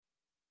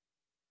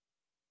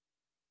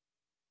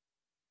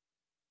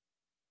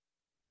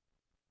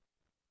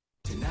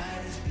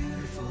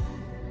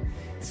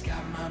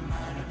my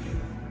mind of you.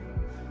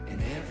 And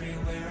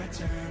everywhere I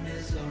turn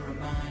is a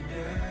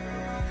reminder.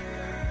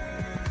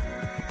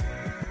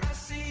 I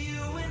see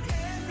you in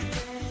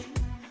everything,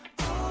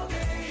 all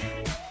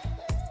day.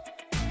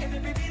 And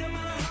every beat of my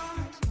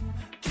heart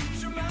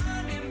keeps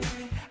reminding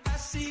me. I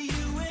see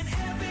you in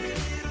every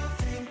little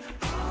thing,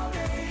 all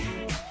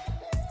day.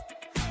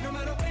 No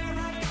matter where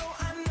I go,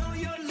 I know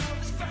your love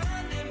is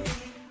finding me.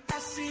 I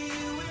see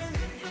you in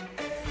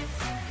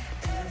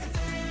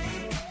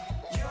everything.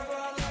 You're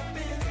all up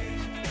in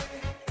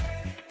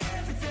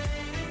everything.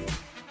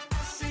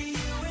 I see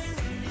you in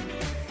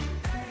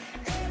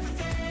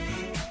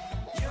everything.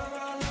 You're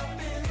all up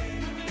in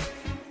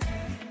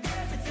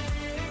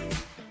everything.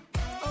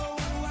 Oh,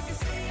 I can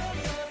see your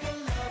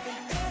love in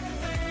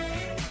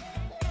everything.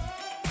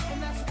 And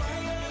that's why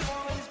you'll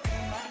always be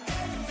my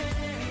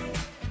everything.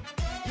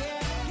 Yeah,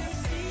 I can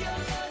see your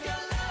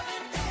love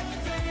in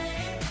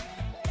everything.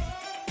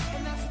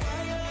 And that's why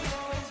you'll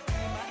always be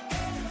my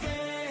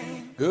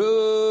everything.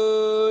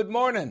 Good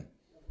morning.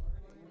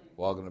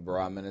 Welcome to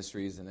Barah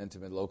Ministries, an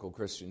intimate local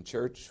Christian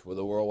church with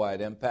a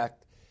worldwide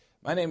impact.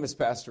 My name is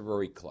Pastor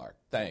Rory Clark.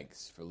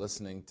 Thanks for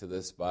listening to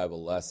this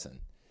Bible lesson.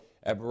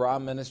 At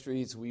Barah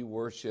Ministries, we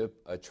worship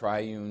a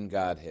triune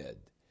Godhead.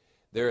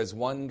 There is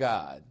one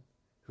God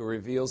who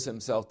reveals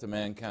himself to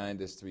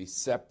mankind as three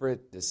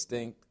separate,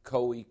 distinct,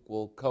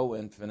 co-equal,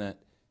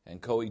 co-infinite,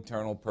 and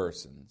co-eternal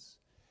persons.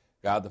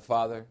 God the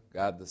Father,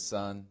 God the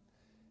Son,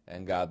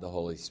 and God the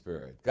Holy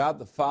Spirit. God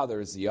the Father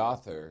is the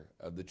author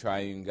of the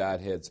triune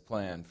Godhead's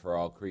plan for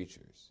all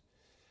creatures.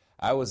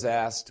 I was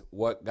asked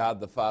what God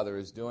the Father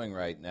is doing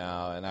right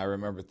now, and I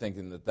remember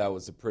thinking that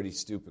was a pretty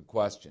stupid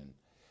question.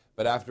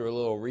 But after a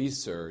little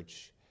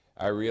research,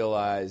 I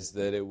realized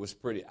that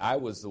I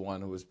was the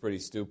one who was pretty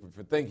stupid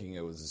for thinking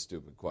it was a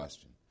stupid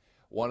question.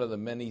 One of the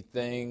many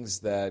things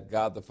that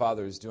God the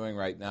Father is doing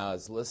right now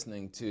is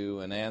listening to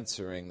and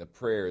answering the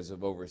prayers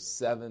of over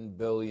 7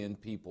 billion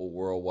people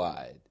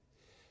worldwide.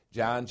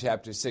 John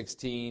chapter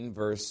 16,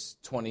 verse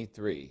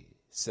 23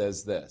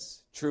 says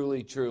this,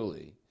 "Truly,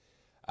 truly,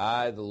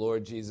 I, the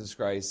Lord Jesus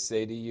Christ,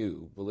 say to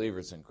you,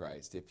 believers in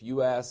Christ, if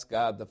you ask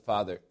God the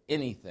Father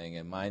anything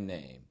in my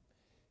name,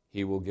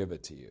 he will give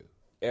it to you."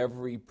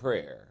 Every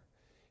prayer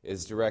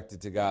is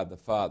directed to God the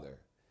Father.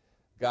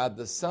 God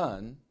the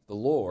Son, the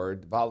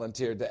Lord,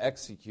 volunteered to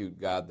execute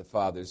God the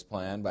Father's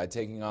plan by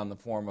taking on the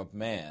form of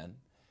man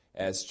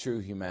as true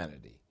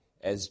humanity,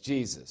 as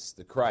Jesus,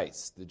 the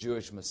Christ, the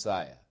Jewish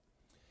Messiah.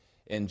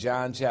 In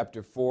John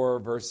chapter 4,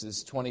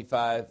 verses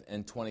 25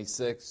 and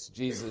 26,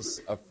 Jesus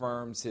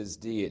affirms his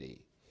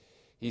deity.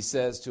 He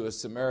says to a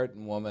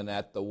Samaritan woman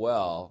at the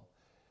well,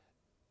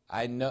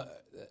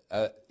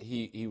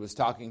 he was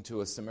talking to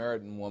a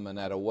Samaritan woman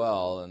at a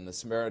well, and the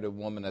Samaritan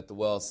woman at the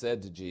well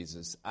said to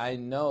Jesus, "I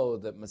know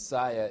that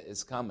Messiah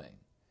is coming,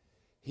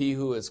 he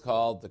who is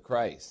called the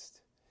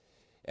Christ.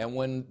 And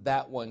when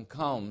that one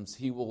comes,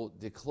 he will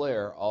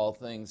declare all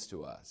things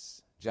to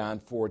us." John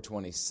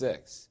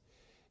 4:26.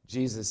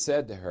 Jesus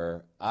said to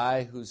her,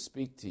 "I who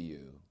speak to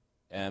you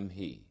am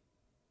he.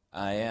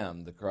 I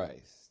am the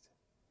Christ."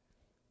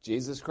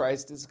 Jesus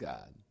Christ is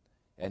God,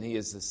 and he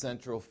is the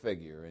central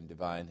figure in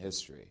divine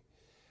history.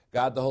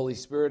 God the Holy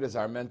Spirit is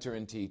our mentor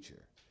and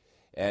teacher,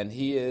 and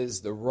he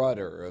is the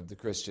rudder of the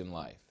Christian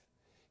life.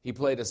 He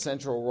played a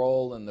central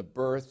role in the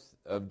birth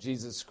of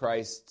Jesus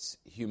Christ's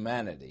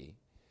humanity,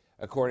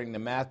 according to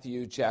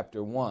Matthew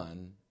chapter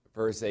 1,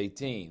 verse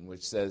 18,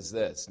 which says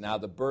this, "Now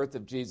the birth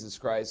of Jesus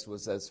Christ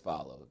was as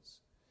follows.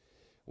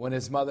 When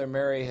his mother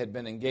Mary had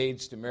been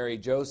engaged to marry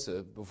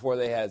Joseph, before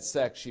they had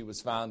sex, she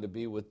was found to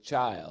be with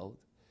child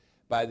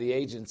by the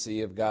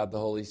agency of God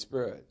the Holy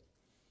Spirit."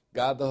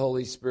 God the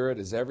Holy Spirit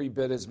is every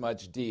bit as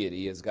much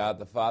deity as God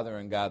the Father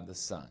and God the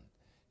Son.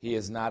 He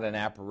is not an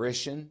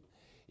apparition,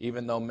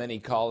 even though many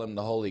call him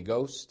the Holy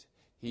Ghost.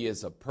 He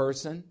is a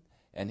person,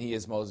 and he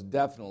is most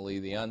definitely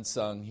the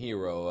unsung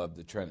hero of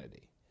the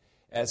Trinity.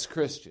 As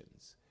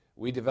Christians,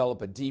 we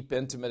develop a deep,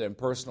 intimate, and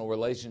personal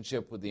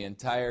relationship with the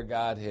entire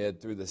Godhead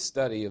through the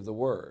study of the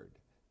Word,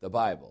 the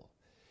Bible.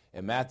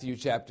 In Matthew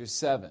chapter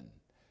 7,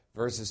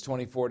 verses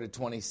 24 to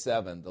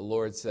 27, the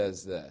Lord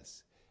says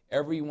this,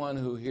 "Everyone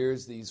who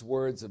hears these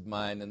words of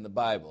mine in the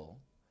Bible,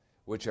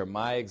 which are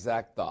my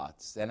exact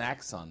thoughts, and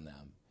acts on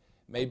them,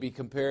 may be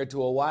compared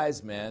to a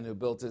wise man who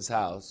built his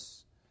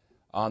house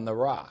on the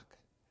rock."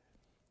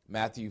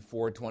 Matthew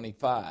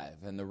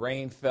 4:25, "And the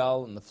rain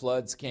fell, and the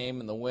floods came,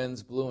 and the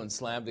winds blew and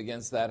slammed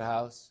against that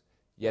house,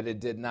 yet it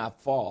did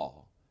not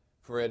fall,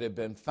 for it had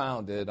been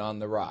founded on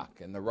the rock."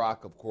 And the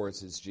rock, of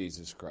course, is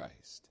Jesus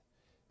Christ.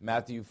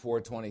 Matthew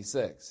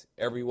 4:26,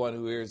 "Everyone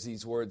who hears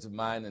these words of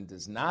mine and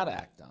does not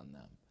act on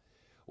them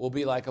will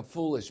be like a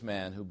foolish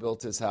man who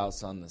built his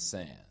house on the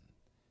sand."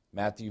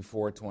 Matthew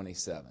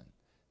 4:27,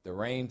 "The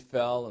rain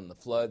fell, and the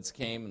floods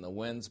came, and the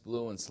winds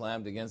blew and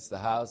slammed against the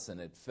house, and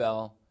it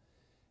fell,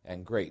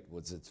 and great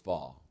was its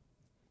fall."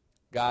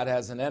 God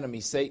has an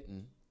enemy,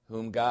 Satan,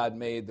 whom God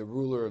made the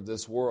ruler of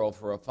this world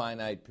for a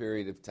finite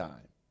period of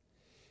time.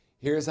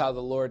 Here's how the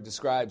Lord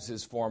describes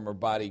his former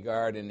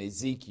bodyguard in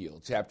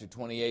Ezekiel chapter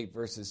 28,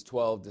 verses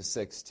 12 to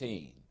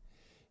 16.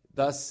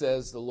 Thus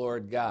says the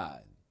Lord God,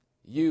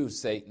 you,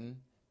 Satan,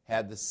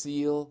 had the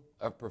seal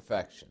of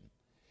perfection.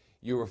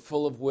 You were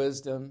full of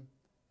wisdom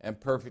and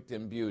perfect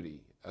in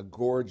beauty, a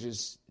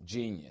gorgeous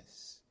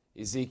genius.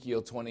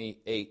 Ezekiel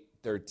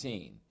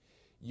 28:13.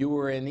 You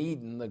were in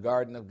Eden, the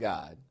garden of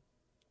God.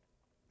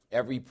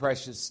 Every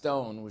precious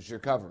stone was your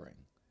covering.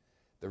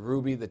 The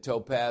ruby, the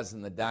topaz,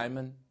 and the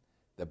diamond,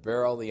 the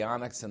beryl, the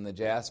onyx, and the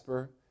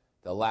jasper,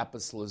 the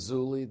lapis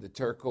lazuli, the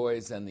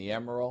turquoise, and the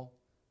emerald,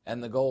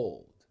 and the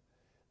gold.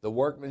 The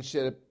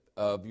workmanship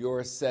of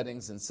your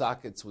settings and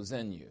sockets was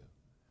in you.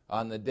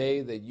 On the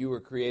day that you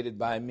were created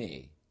by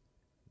me,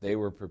 they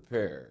were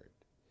prepared.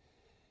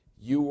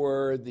 You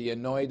were the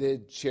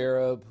anointed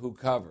cherub who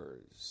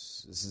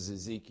covers. This is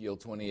Ezekiel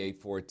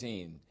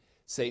 28:14.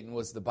 Satan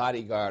was the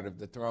bodyguard of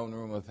the throne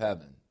room of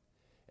heaven,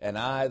 and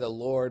I, the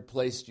Lord,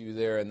 placed you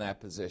there in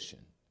that position.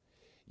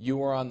 You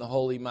were on the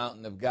holy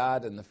mountain of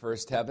God in the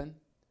first heaven.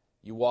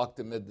 You walked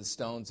amid the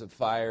stones of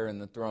fire in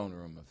the throne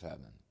room of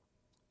heaven.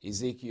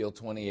 Ezekiel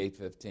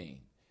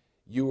 28:15.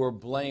 You were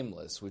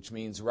blameless, which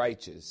means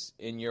righteous,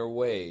 in your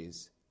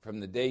ways from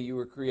the day you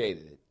were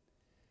created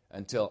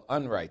until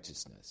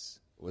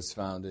unrighteousness was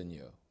found in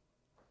you.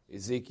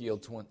 Ezekiel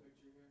 20.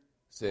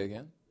 Say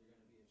again?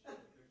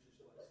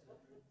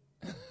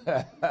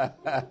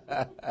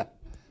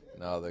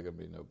 No, there can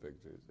be no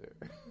pictures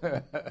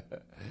there.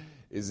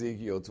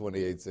 Ezekiel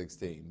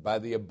 28:16. By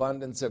the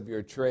abundance of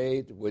your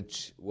trade,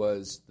 which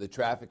was the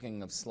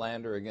trafficking of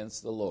slander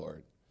against the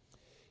Lord,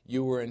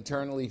 you were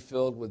internally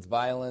filled with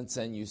violence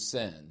and you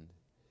sinned.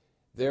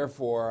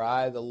 Therefore,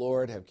 I, the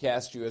Lord, have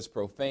cast you as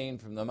profane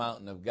from the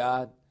mountain of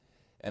God,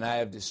 and I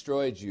have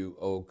destroyed you,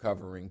 O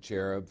covering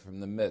cherub, from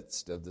the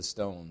midst of the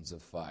stones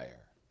of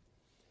fire.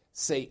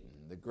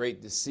 Satan, the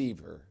great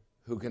deceiver,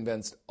 who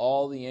convinced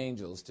all the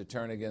angels to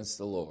turn against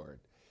the Lord,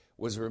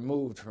 was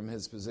removed from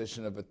his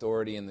position of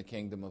authority in the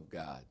kingdom of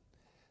God.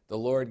 The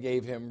Lord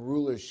gave him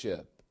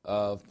rulership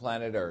of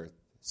planet Earth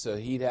so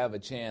he'd have a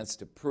chance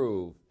to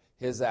prove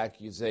his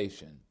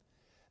accusation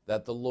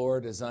that the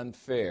Lord is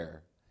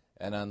unfair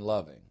and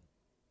unloving.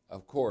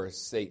 Of course,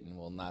 Satan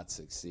will not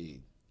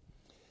succeed.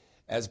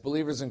 As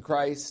believers in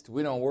Christ,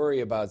 we don't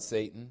worry about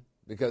Satan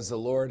because the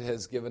Lord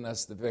has given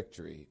us the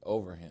victory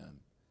over him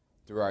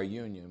through our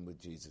union with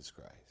Jesus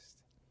Christ.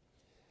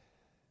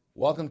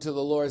 Welcome to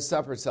the Lord's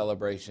Supper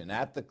celebration.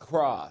 At the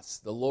cross,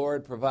 the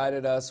Lord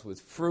provided us with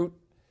fruit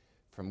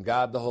from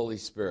God the Holy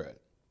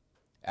Spirit.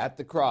 At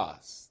the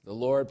cross, the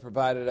Lord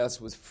provided us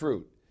with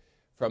fruit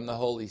from the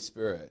Holy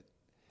Spirit.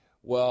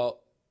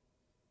 Well,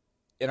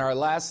 in our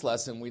last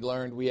lesson, we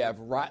learned we have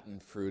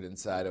rotten fruit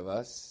inside of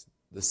us,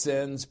 the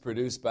sins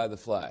produced by the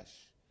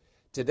flesh.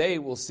 Today,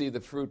 we'll see the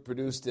fruit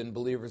produced in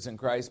believers in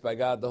Christ by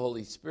God the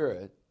Holy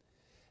Spirit,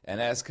 and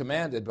as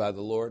commanded by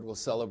the Lord, we'll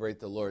celebrate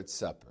the Lord's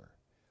Supper.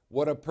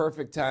 What a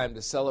perfect time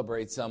to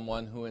celebrate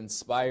someone who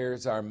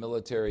inspires our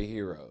military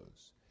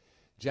heroes.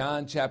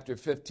 John chapter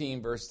 15,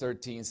 verse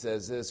 13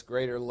 says this,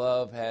 greater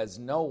love has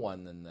no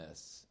one than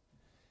this,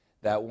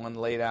 that one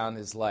lay down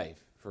his life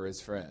for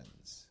his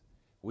friends.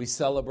 We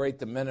celebrate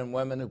the men and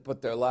women who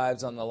put their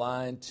lives on the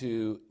line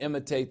to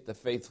imitate the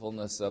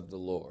faithfulness of the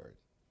Lord.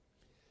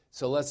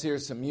 So let's hear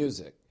some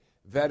music.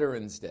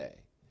 Veterans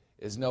Day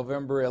is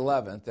November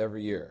 11th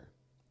every year.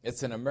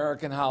 It's an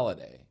American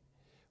holiday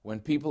when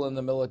people in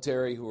the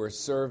military who are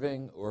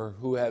serving or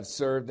who have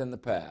served in the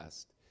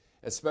past,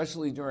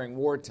 especially during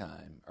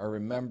wartime, are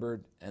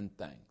remembered and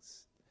thanked.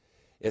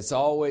 It's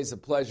always a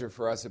pleasure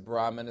for us at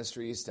Barah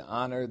Ministries to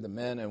honor the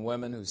men and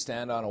women who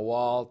stand on a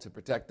wall to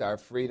protect our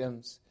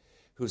freedoms,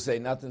 who say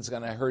nothing's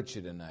going to hurt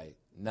you tonight,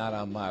 not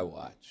on my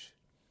watch.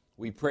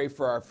 We pray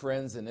for our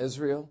friends in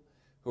Israel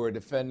who are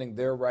defending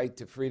their right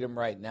to freedom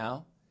right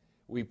now.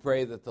 We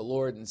pray that the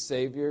Lord and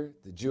Savior,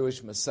 the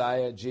Jewish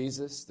Messiah,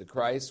 Jesus, the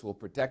Christ, will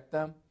protect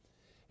them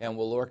and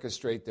will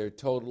orchestrate their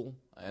total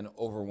and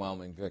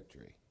overwhelming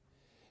victory.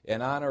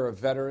 In honor of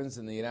veterans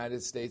in the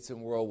United States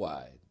and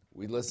worldwide,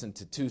 we listen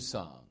to two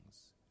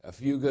songs, A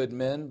Few Good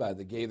Men by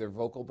the Gaither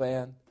Vocal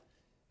Band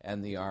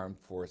and the Armed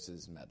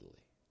Forces Medley.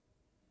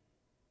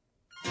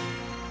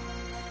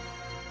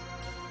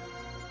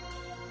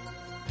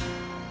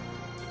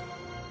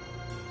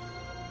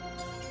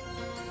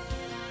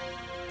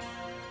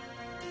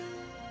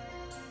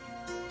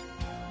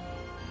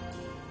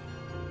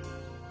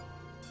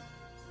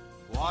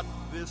 What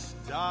this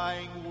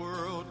dying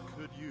world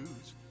could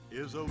use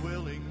is a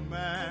willing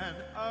man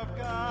of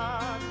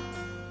God.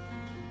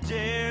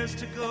 Dares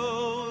to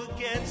go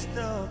against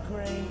the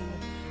grain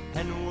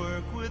and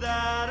work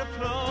without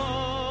applause.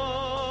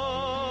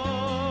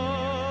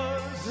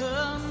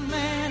 The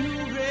man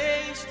who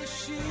raised the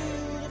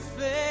shield of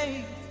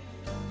faith,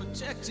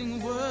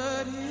 protecting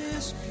what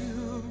is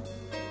pure,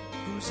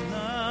 whose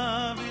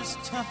love is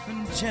tough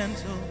and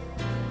gentle,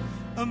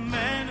 a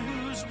man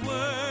whose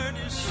word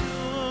is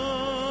sure.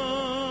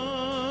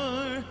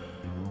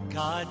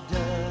 God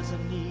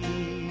doesn't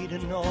need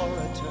an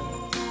orator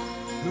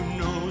who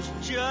knows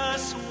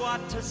just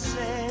what to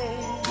say.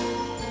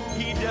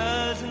 He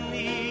doesn't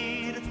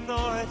need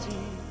authorities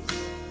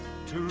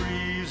to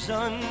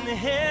reason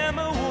him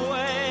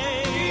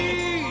away.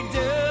 He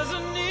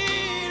doesn't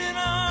need an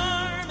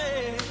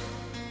army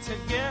to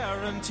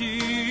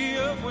guarantee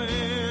a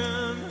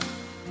win.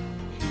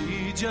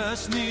 He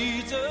just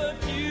needs a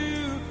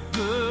few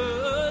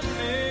good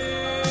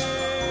men.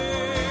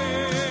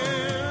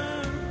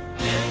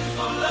 Men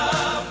full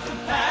of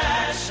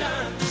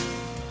compassion,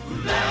 who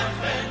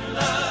laugh and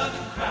love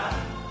and cry.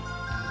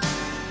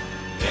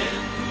 Men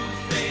who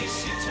face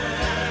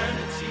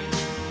eternity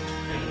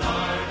and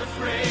aren't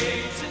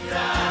afraid to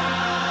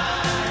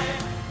die.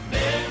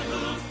 Men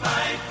who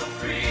fight for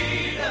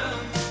freedom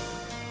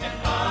and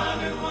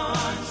honor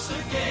once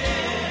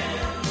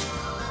again.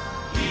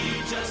 He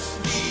just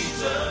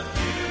needs a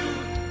few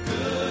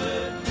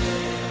good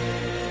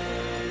men.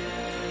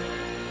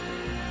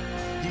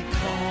 He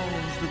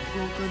calls the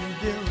broken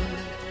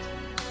derelict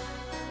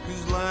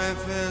whose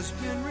life has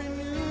been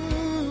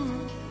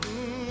renewed.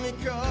 He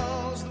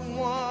calls the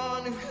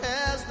one who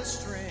has the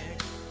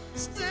strength to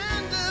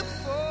stand up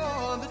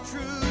for the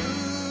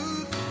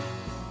truth.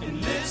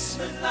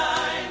 Enlistment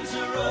lines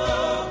are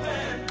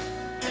open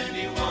and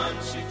he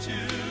wants you to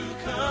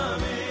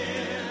come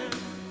in.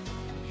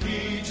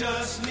 He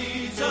just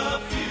needs a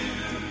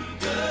few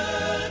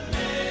good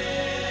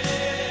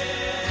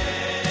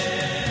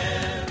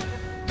men.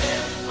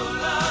 Men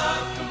full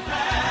of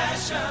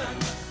compassion,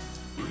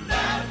 who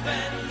laugh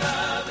and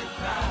love and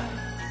cry.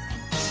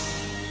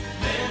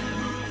 Men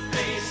who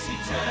face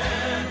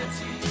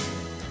eternity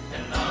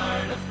and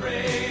aren't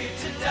afraid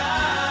to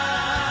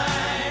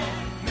die.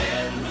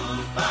 Men who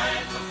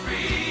fight for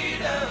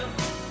freedom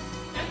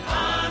and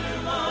honor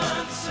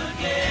once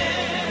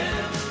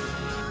again.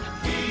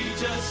 He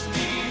just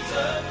needs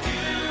a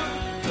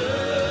few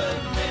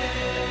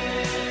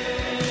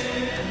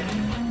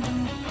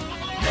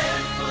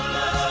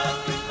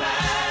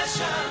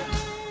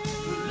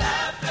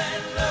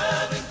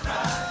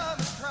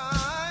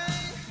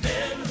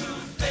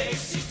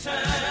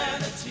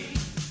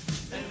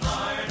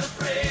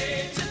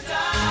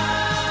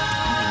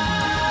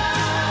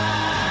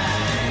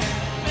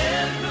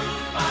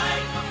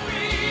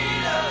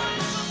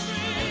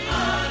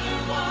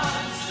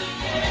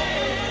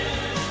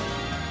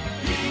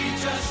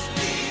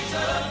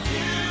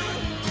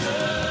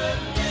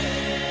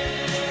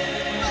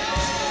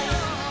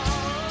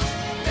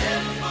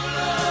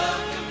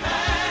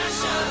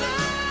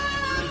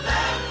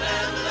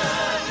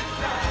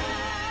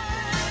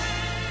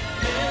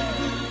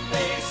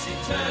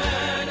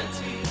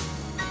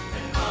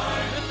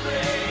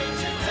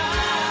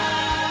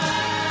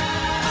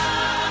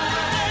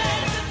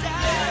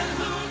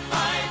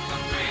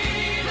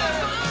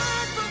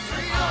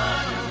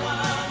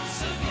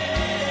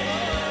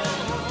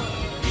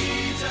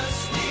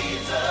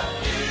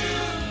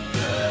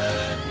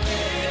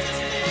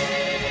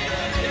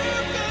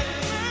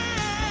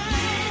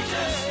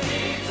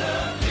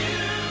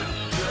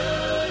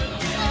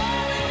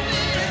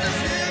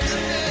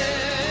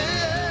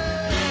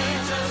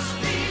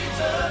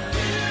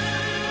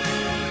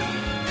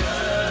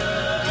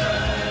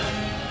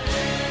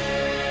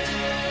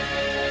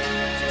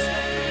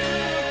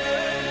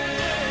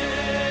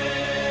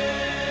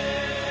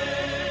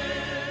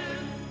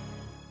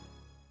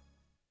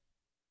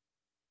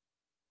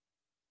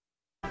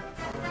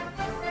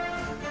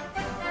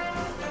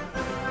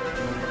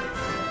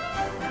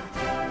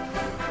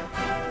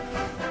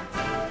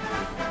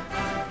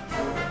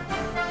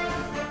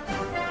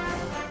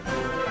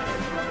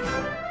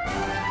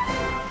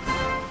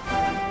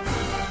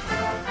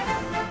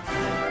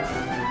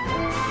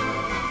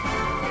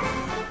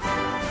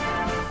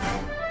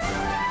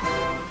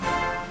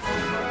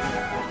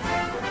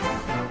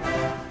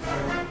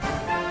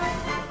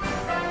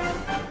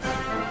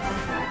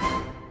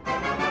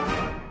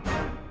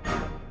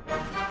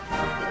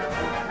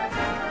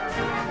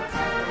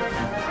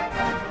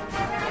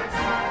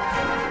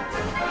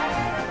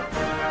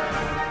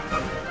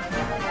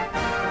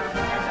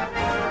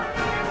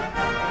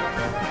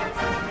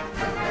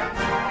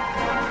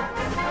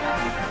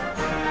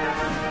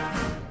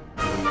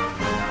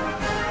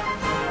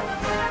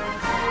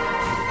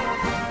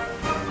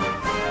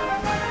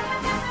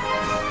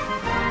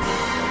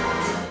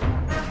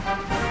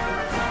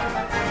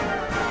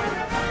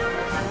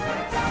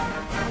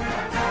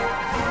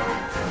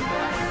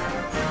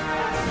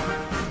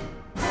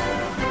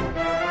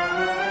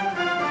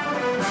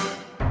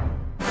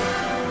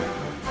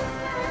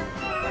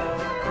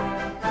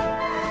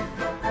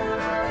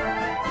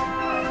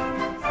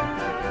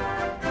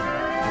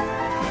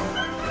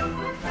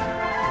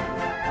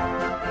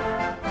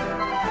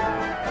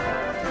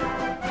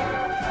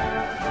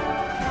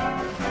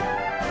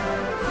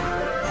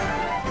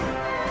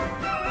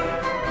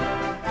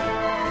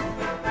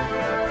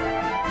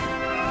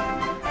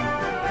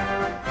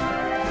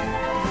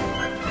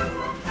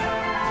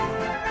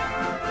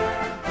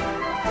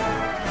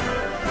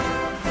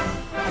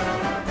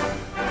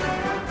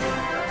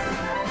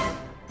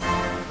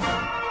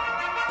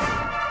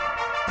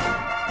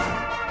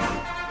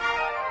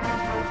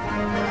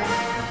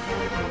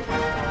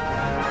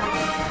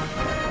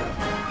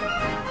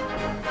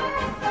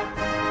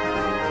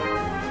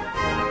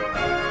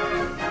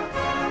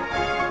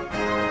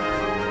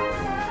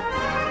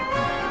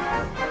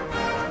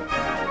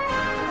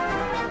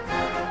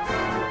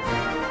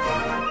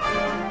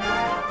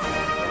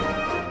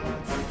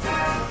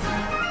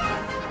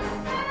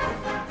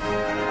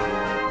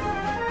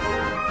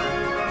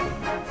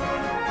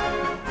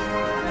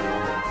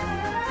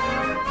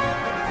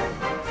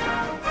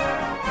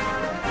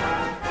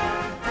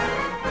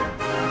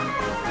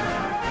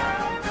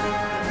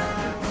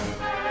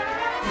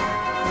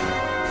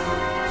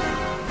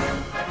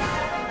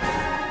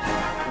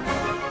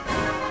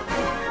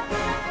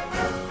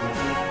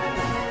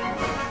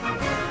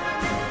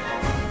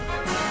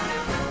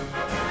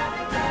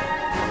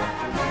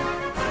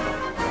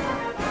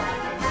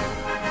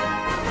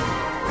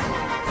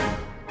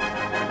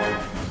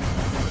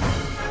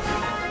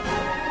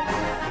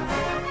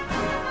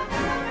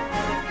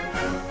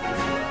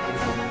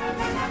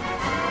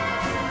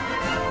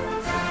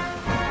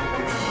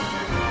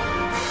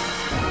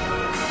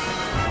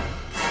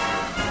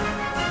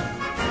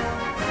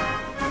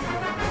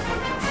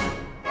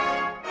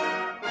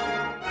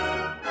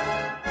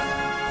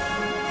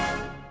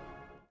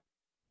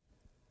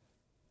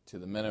To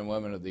the men and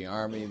women of the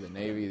Army, the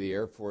Navy, the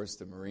Air Force,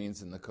 the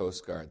Marines, and the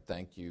Coast Guard,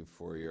 thank you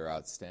for your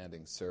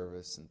outstanding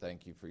service, and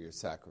thank you for your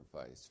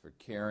sacrifice, for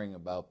caring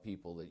about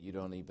people that you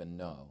don't even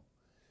know,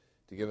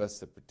 to give us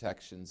the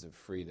protections of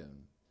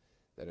freedom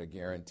that are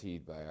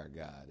guaranteed by our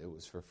God. It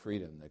was for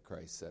freedom that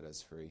Christ set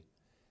us free.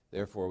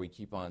 Therefore, we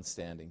keep on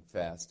standing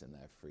fast in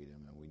that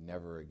freedom, and we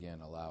never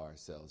again allow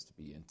ourselves to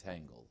be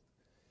entangled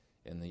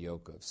in the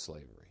yoke of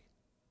slavery.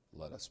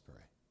 Let us pray.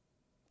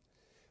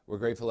 We're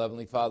grateful,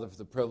 Heavenly Father, for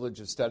the privilege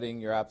of studying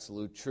your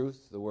absolute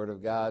truth, the Word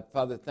of God.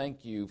 Father,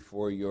 thank you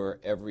for your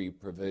every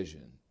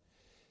provision,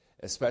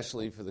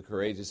 especially for the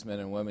courageous men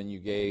and women you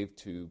gave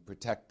to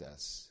protect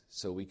us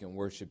so we can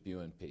worship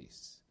you in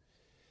peace.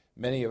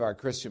 Many of our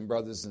Christian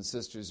brothers and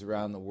sisters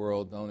around the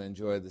world don't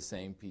enjoy the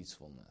same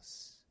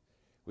peacefulness.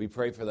 We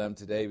pray for them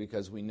today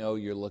because we know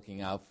you're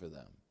looking out for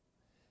them.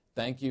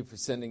 Thank you for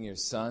sending your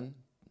Son,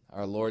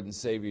 our Lord and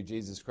Savior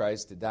Jesus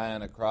Christ, to die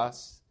on a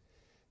cross,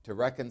 to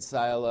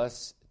reconcile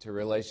us to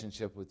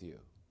relationship with you.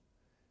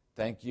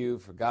 Thank you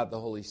for God the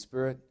Holy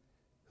Spirit,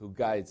 who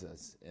guides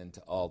us into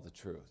all the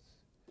truth.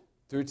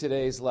 Through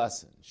today's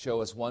lesson,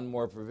 show us one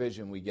more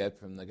provision we get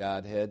from the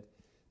Godhead,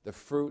 the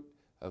fruit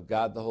of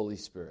God the Holy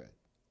Spirit,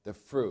 the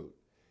fruit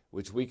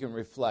which we can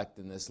reflect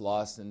in this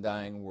lost and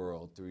dying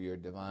world through your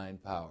divine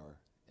power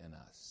in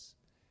us.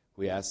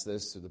 We ask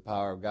this through the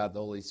power of God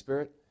the Holy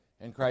Spirit,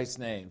 in Christ's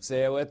name.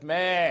 Say it with me.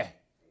 Amen.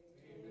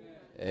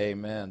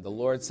 Amen. The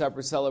Lord's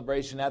Supper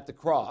celebration at the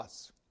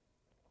cross.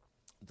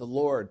 The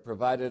Lord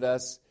provided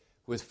us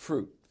with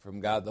fruit from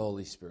God the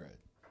Holy Spirit.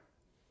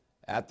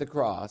 At the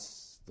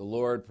cross, the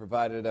Lord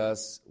provided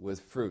us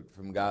with fruit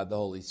from God the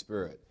Holy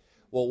Spirit.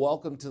 Well,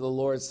 welcome to the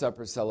Lord's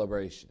Supper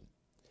celebration.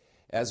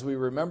 As we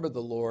remember the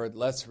Lord,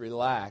 let's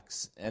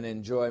relax and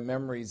enjoy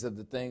memories of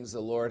the things the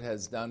Lord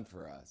has done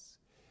for us,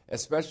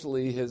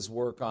 especially his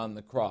work on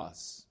the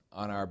cross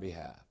on our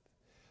behalf.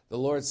 The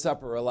Lord's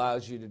Supper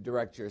allows you to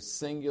direct your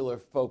singular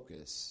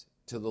focus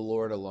to the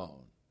Lord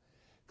alone.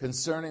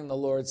 Concerning the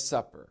Lord's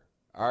Supper,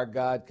 our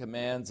God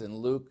commands in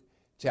Luke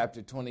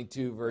chapter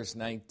 22, verse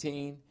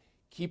 19,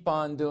 keep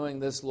on doing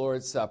this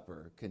Lord's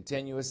Supper,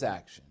 continuous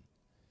action,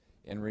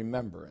 in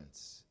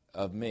remembrance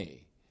of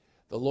me.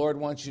 The Lord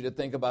wants you to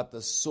think about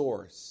the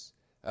source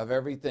of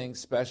everything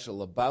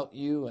special about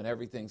you and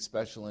everything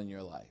special in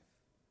your life,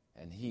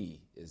 and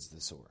he is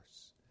the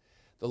source.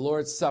 The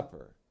Lord's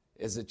Supper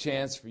is a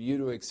chance for you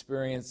to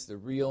experience the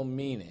real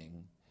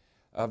meaning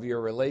of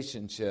your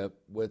relationship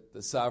with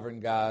the sovereign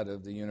God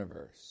of the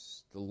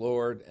universe, the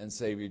Lord and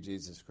Savior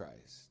Jesus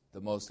Christ,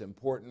 the most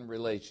important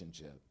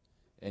relationship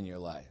in your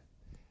life.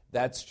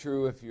 That's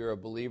true if you're a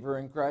believer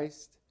in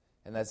Christ,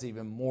 and that's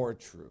even more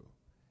true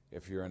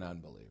if you're an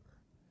unbeliever.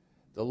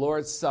 The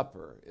Lord's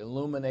Supper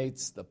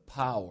illuminates the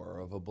power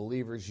of a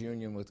believer's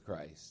union with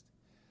Christ,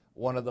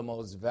 one of the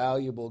most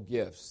valuable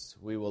gifts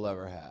we will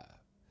ever have.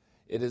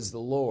 It is the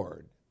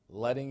Lord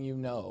letting you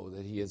know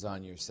that he is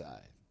on your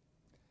side.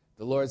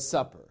 The Lord's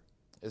Supper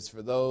is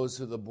for those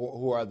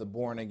who are the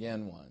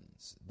born-again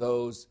ones,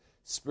 those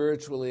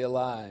spiritually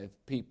alive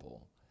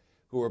people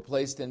who are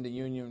placed into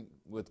union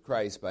with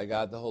Christ by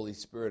God the Holy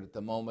Spirit at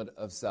the moment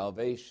of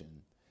salvation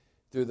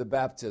through the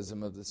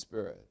baptism of the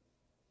Spirit.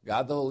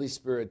 God the Holy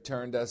Spirit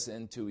turned us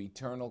into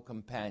eternal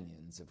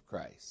companions of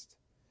Christ.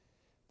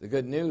 The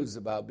good news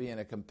about being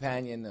a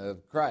companion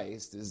of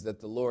Christ is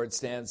that the Lord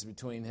stands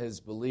between his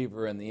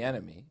believer and the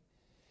enemy.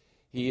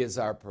 He is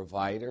our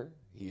provider.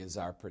 He is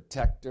our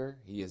protector.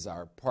 He is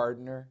our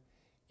partner,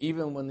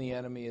 even when the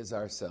enemy is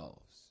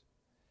ourselves.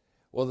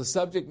 Well, the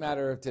subject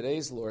matter of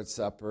today's Lord's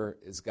Supper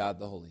is God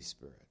the Holy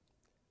Spirit.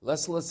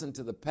 Let's listen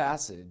to the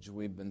passage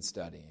we've been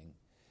studying,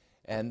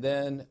 and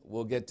then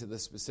we'll get to the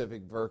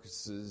specific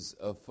verses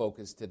of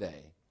focus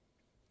today.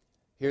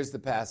 Here's the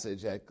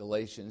passage at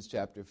Galatians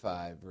chapter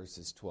 5,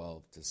 verses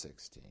 12 to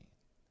 16.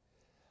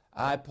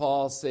 I,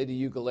 Paul, say to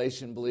you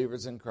Galatian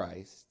believers in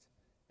Christ,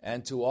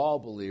 and to all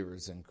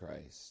believers in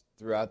Christ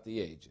throughout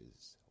the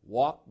ages,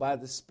 walk by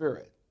the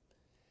Spirit,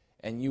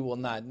 and you will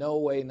not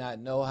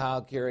know how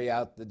carry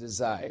out the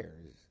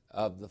desires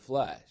of the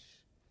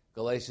flesh.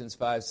 Galatians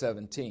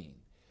 5:17.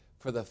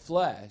 For the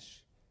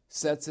flesh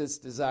sets its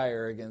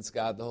desire against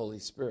God the Holy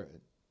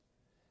Spirit,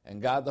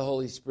 and God the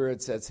Holy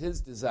Spirit sets his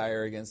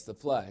desire against the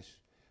flesh.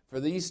 For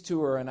these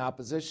two are in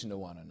opposition to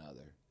one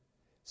another,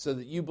 so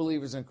that you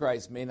believers in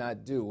Christ may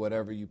not do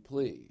whatever you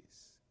please.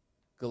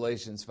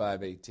 Galatians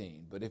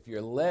 5:18. But if you're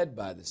led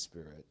by the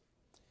Spirit,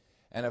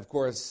 and of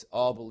course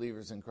all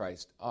believers in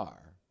Christ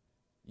are,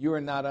 you are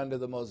not under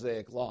the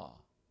Mosaic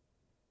law.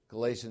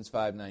 Galatians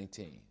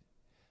 5:19.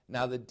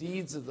 Now the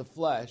deeds of the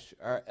flesh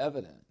are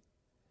evident.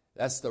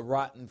 That's the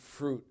rotten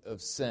fruit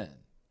of sin,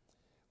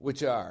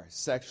 which are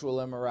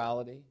sexual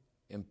immorality,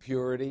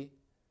 impurity,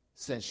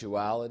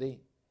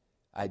 sensuality,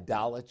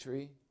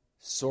 idolatry,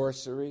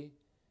 sorcery,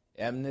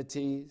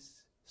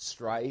 enmities,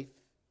 strife,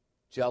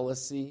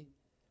 jealousy,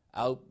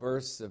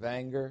 outbursts of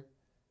anger,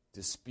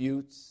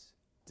 disputes,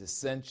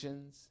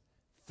 dissensions,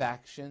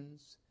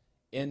 factions,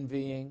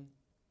 envying,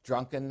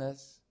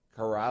 drunkenness,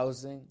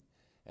 carousing,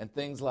 and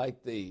things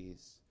like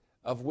these,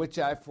 of which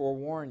I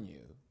forewarn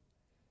you,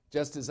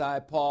 just as I,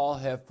 Paul,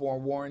 have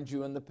forewarned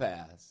you in the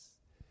past,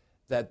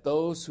 that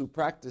those who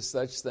practice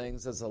such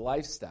things as a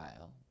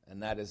lifestyle,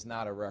 and that is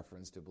not a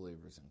reference to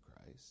believers in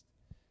Christ,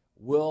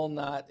 will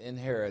not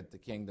inherit the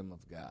kingdom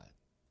of God.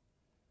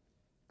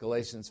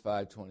 Galatians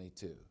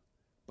 5:22.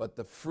 But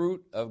the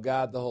fruit of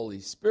God the Holy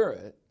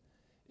Spirit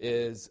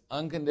is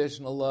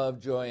unconditional love,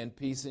 joy, and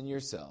peace in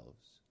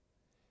yourselves,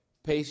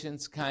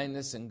 patience,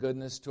 kindness, and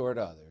goodness toward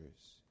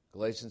others.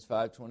 Galatians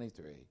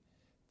 5:23.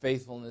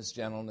 Faithfulness,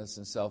 gentleness,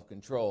 and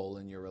self-control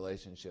in your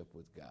relationship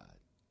with God.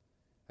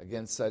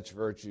 Against such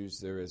virtues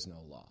there is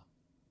no law.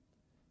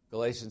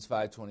 Galatians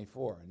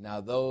 5:24.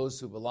 Now those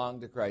who belong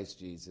to Christ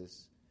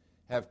Jesus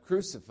have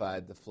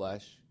crucified the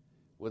flesh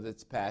with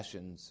its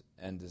passions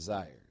and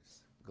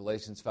desires.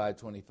 Galatians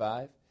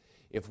 5:25.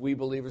 If we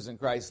believers in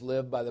Christ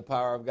live by the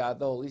power of God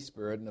the Holy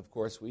Spirit, and of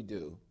course we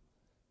do,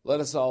 let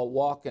us all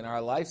walk in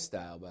our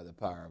lifestyle by the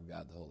power of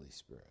God the Holy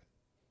Spirit,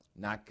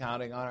 not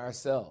counting on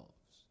ourselves.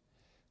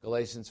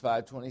 Galatians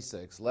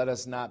 5:26, let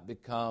us not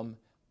become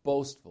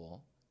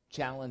boastful,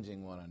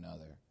 challenging one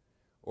another,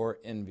 or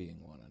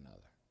envying one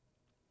another.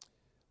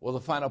 Well,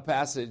 the final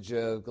passage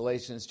of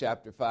Galatians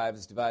chapter 5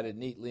 is divided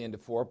neatly into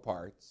 4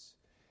 parts,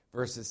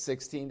 verses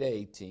 16 to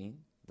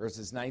 18,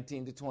 verses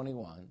 19 to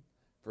 21,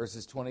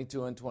 verses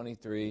 22 and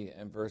 23,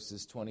 and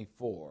verses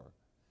 24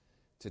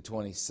 to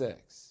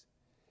 26.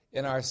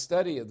 In our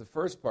study of the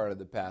first part of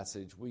the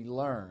passage, we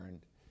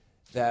learned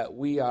that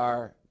we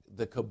are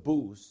the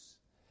caboose,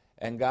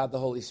 and God the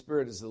Holy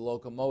Spirit is the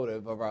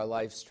locomotive of our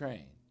life's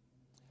train.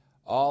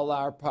 All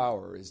our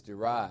power is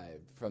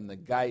derived from the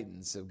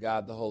guidance of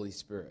God the Holy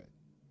Spirit.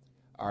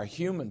 Our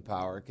human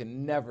power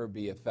can never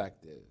be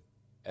effective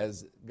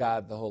as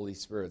God the Holy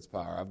Spirit's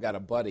power. I've got a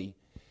buddy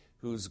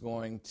who's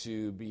going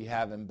to be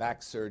having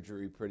back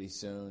surgery pretty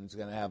soon. He's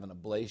going to have an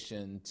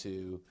ablation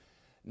to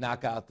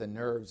knock out the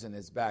nerves in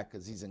his back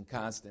because he's in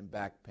constant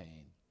back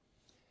pain.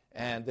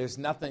 And there's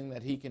nothing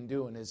that he can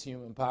do in his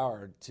human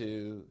power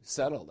to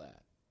settle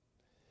that.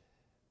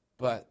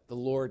 But the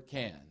Lord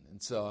can.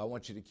 And so I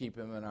want you to keep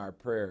him in our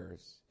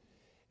prayers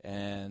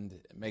and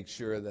make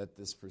sure that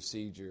this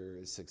procedure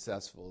is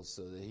successful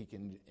so that he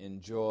can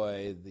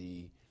enjoy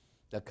the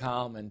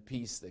calm and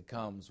peace that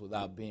comes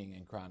without being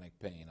in chronic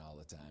pain all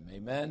the time.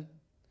 Amen?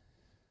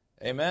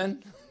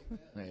 Amen?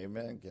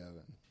 Amen,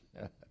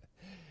 Kevin.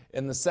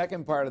 In the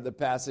second part of the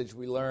passage,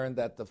 we learn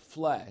that the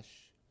flesh,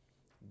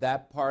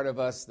 that part of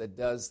us that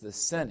does the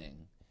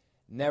sinning,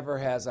 never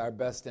has our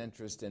best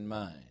interest in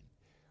mind.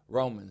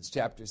 Romans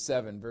chapter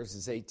 7,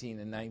 verses 18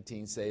 and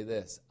 19 say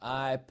this,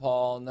 I,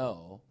 Paul,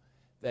 know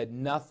that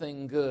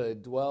nothing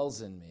good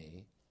dwells in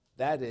me,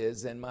 that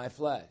is, in my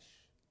flesh.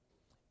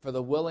 For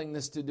the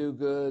willingness to do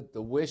good,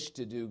 the wish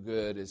to do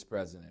good is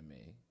present in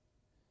me.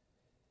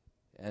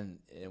 And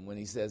when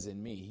he says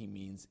in me, he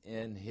means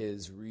in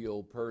his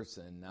real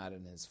person, not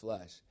in his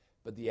flesh.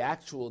 But the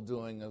actual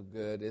doing of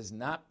good is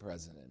not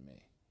present in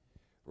me.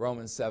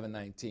 Romans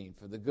 7:19,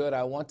 for the good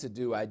I want to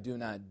do, I do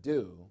not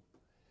do,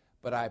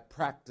 but I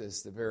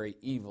practice the very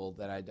evil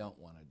that I don't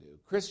want to do.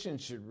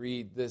 Christians should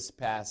read this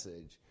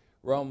passage,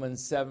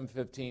 Romans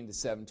 7:15 to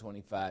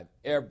 7:25,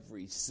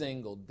 every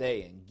single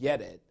day and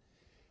get it,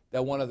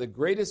 that one of the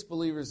greatest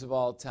believers of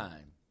all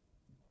time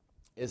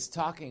is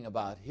talking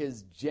about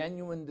his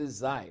genuine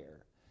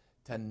desire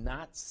to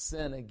not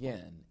sin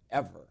again,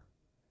 ever,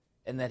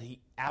 and that he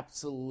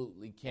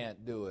absolutely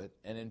can't do it.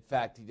 And in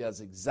fact, he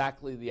does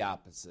exactly the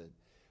opposite,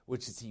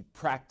 which is he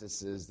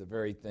practices the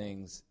very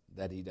things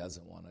that he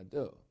doesn't want to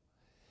do.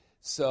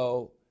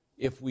 So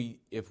if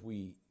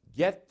we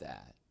get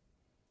that,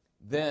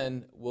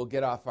 then we'll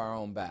get off our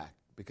own back,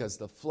 because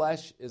the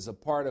flesh is a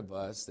part of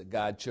us that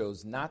God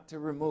chose not to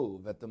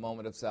remove at the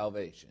moment of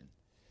salvation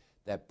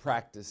that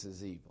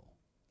practices evil.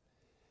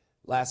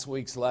 Last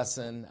week's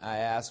lesson, I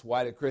asked,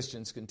 why do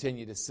Christians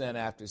continue to sin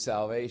after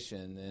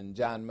salvation? And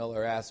John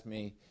Miller asked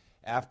me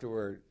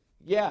afterward,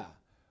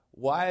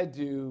 why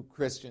do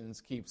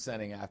Christians keep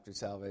sinning after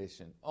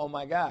salvation? Oh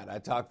my God, I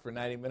talked for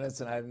 90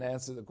 minutes and I didn't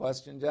answer the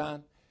question,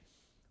 John?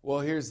 Well,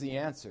 here's the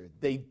answer.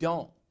 They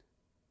don't.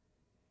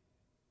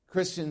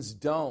 Christians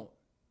don't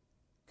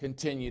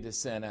continue to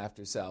sin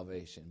after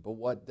salvation. But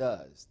what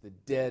does? The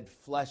dead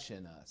flesh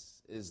in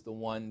us is the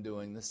one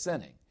doing the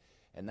sinning.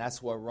 And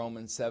that's what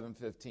Romans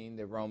 7:15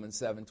 to Romans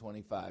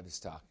 7:25 is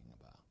talking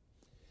about.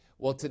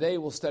 Well, today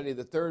we'll study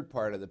the third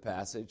part of the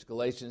passage,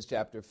 Galatians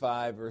chapter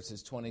 5,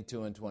 verses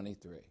 22 and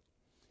 23.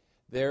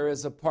 There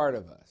is a part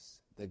of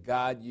us that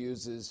God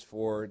uses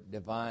for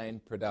divine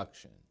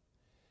production.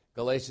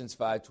 Galatians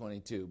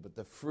 5:22, but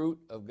the fruit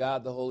of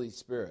God the Holy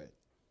Spirit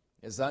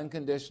is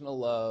unconditional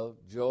love,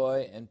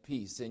 joy, and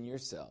peace in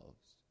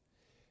yourselves,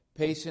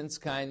 patience,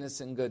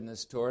 kindness, and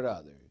goodness toward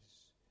others,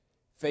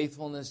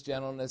 faithfulness,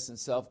 gentleness, and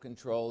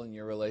self-control in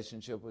your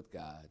relationship with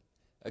God.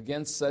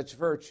 Against such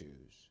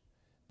virtues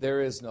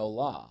there is no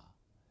law.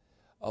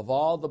 Of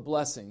all the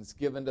blessings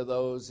given to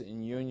those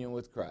in union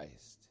with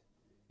Christ,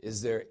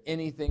 is there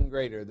anything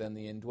greater than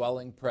the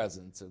indwelling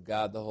presence of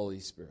God the Holy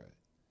Spirit?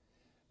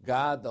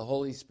 God the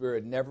Holy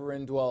Spirit never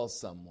indwells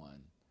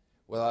someone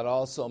without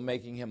also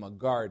making him a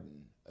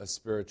garden of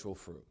spiritual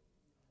fruit.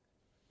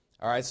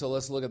 All right, so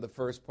let's look at the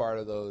first part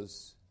of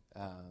those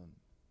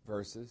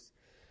verses.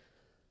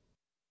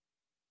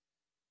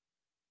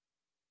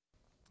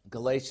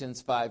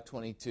 Galatians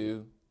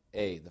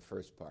 5:22a, the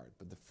first part.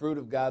 But the fruit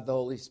of God, the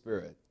Holy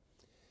Spirit,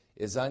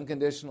 is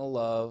unconditional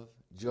love,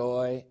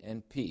 joy,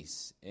 and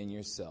peace in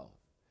yourself.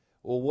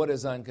 Well, what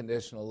is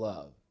unconditional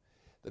love?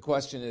 The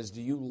question is,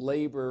 do you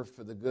labor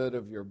for the good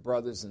of your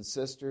brothers and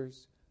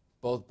sisters,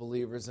 both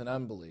believers and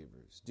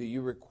unbelievers? Do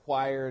you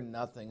require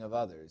nothing of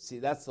others? See,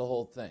 that's the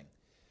whole thing.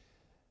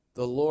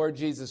 The Lord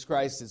Jesus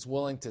Christ is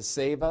willing to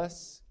save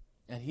us,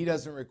 and he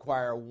doesn't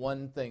require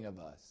one thing of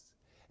us.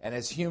 And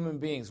as human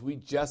beings, we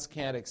just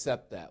can't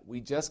accept that. We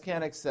just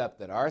can't accept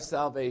that our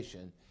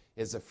salvation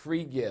is a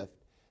free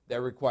gift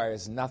that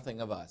requires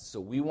nothing of us. So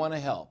we want to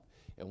help,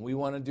 and we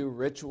want to do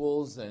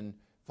rituals and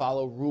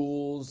follow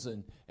rules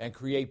and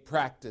create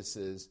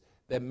practices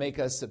that make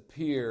us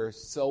appear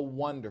so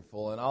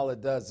wonderful, and all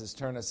it does is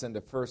turn us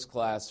into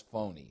first-class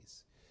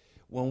phonies.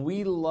 When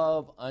we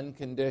love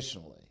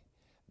unconditionally,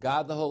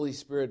 God the Holy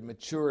Spirit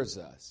matures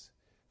us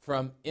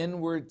from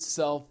inward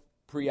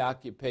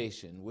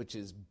self-preoccupation, which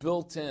is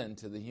built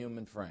into the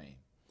human frame,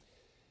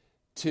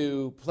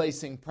 to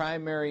placing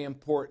primary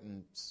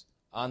importance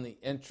on the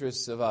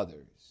interests of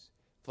others.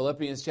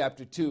 Philippians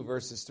chapter 2,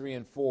 verses 3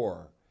 and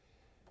 4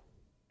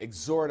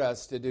 exhort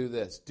us to do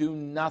this. Do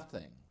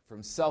nothing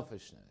from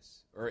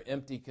selfishness or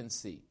empty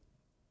conceit,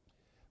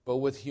 but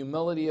with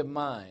humility of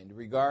mind,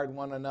 regard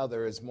one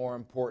another as more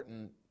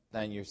important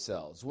than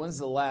yourselves. When's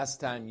the last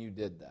time you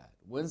did that?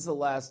 When's the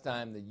last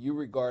time that you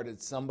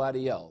regarded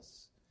somebody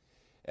else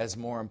as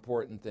more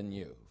important than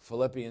you?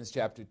 Philippians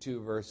chapter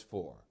 2, verse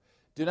 4.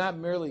 Do not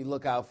merely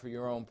look out for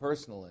your own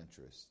personal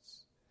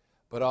interests,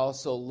 but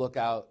also look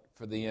out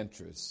for the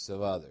interests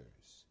of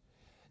others.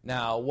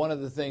 Now, one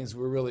of the things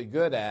we're really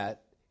good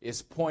at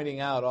is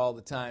pointing out all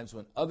the times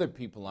when other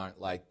people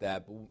aren't like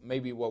that, but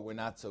maybe what we're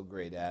not so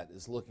great at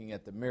is looking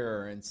at the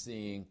mirror and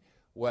seeing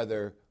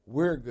whether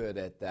we're good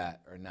at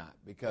that or not,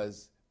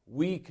 because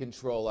we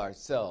control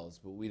ourselves,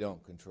 but we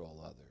don't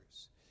control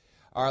others.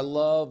 Our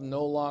love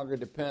no longer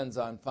depends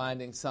on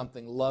finding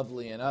something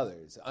lovely in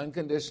others.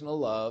 Unconditional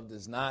love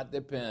does not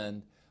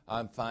depend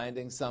on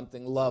finding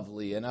something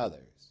lovely in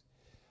others.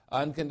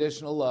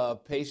 Unconditional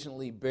love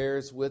patiently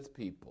bears with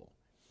people.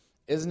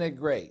 Isn't it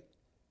great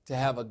to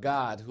have a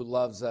God who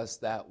loves us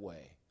that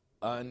way,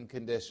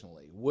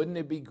 unconditionally? Wouldn't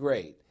it be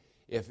great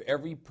if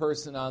every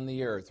person on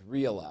the earth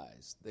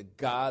realized that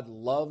God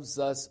loves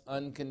us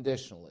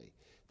unconditionally,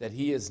 that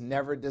he is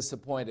never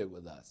disappointed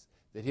with us,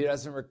 that he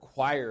doesn't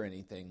require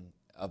anything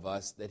of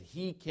us, that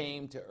he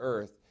came to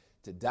earth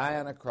to die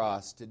on a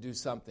cross to do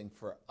something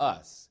for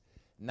us,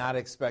 not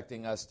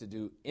expecting us to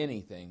do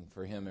anything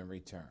for him in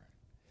return?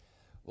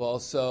 Well,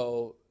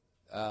 so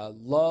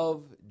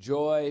love,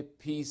 joy,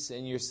 peace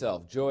in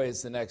yourself. Joy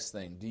is the next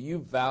thing. Do you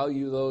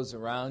value those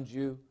around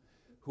you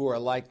who are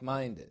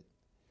like-minded?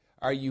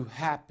 Are you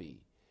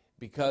happy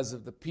because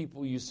of the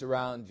people you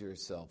surround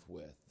yourself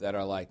with that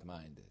are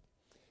like-minded?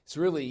 It's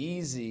really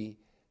easy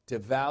to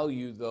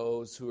value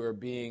those who are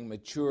being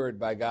matured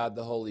by God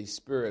the Holy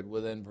Spirit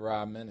within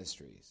Barah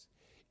Ministries.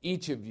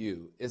 Each of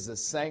you is a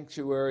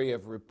sanctuary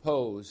of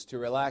repose to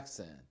relax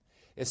in.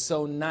 It's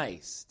so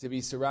nice to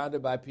be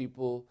surrounded by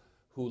people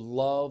who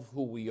love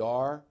who we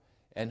are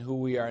and who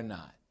we are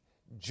not.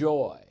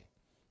 Joy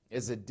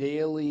is a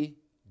daily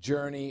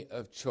journey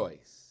of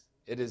choice.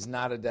 It is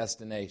not a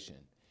destination.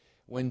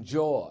 When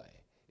joy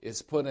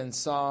is put in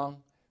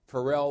song,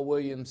 Pharrell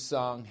Williams'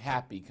 song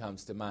Happy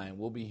comes to mind.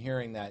 We'll be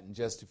hearing that in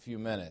just a few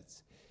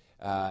minutes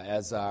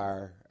as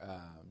our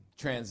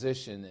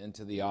transition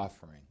into the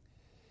offering.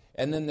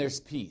 And then there's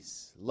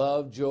peace.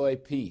 Love, joy,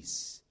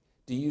 peace.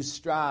 Do you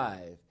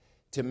strive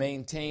to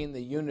maintain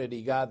the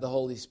unity God the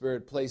Holy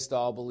Spirit placed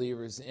all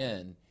believers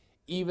in,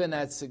 even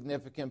at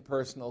significant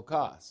personal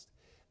cost?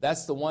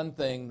 That's the one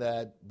thing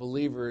that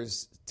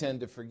believers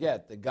tend to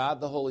forget, that God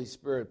the Holy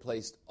Spirit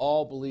placed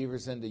all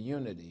believers into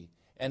unity,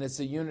 and it's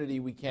a unity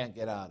we can't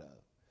get out of.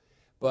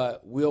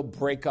 But we'll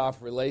break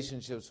off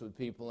relationships with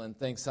people and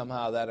think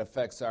somehow that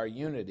affects our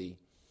unity,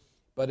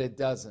 but it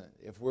doesn't.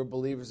 If we're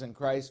believers in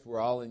Christ,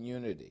 we're all in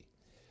unity.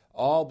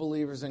 All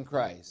believers in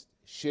Christ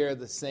share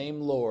the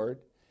same Lord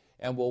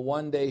and will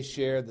one day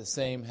share the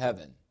same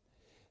heaven.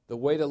 The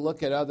way to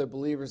look at other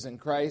believers in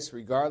Christ,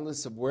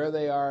 regardless of where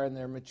they are in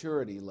their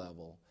maturity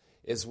level,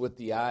 is with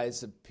the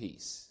eyes of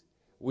peace.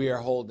 We are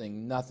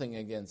holding nothing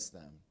against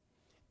them.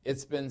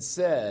 It's been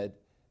said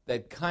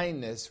that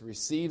kindness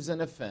receives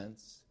an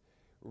offense,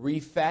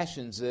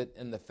 refashions it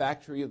in the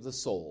factory of the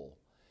soul,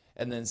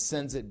 and then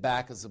sends it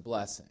back as a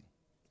blessing.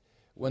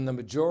 When the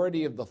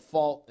majority of the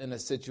fault in a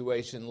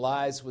situation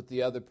lies with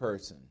the other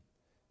person,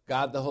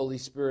 God the Holy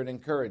Spirit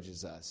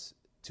encourages us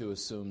to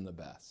assume the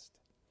best.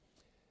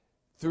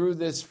 Through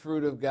this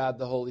fruit of God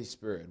the Holy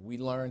Spirit, we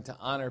learn to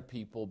honor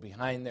people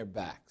behind their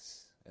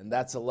backs, and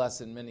that's a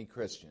lesson many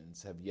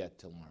Christians have yet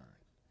to learn.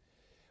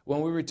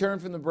 When we return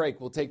from the break,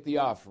 we'll take the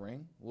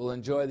offering, we'll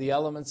enjoy the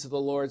elements of the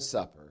Lord's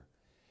Supper,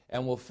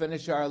 And we'll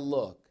finish our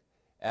look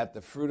at the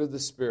fruit of the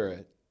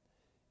Spirit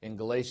in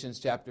Galatians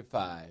chapter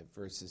 5,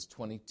 verses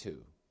 22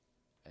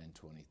 and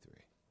 23.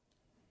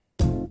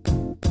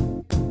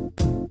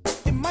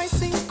 It might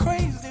seem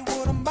crazy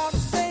what I'm about to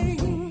say.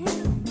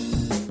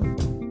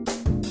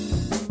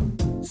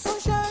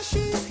 Sunshine,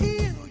 she's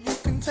here, you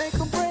can take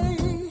a break.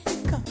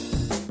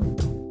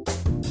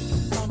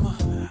 I'm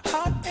a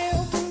hot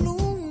air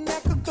balloon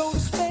that could go to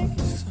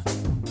space.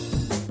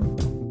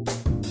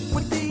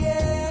 With the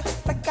air,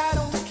 like I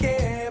don't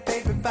care,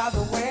 baby, by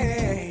the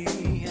way.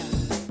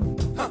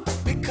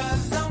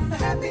 Because I'm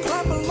happy.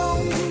 Clap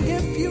along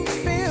if you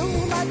feel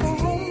like a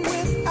room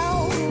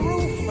without a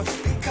roof.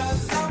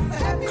 Because I'm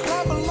happy.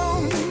 Clap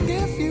along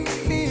if you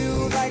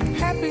feel like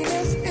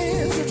happiness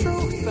is the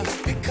truth.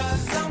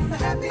 Because I'm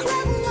happy.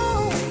 Clap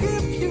along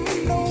if you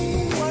know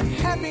what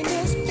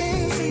happiness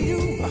is to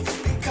you.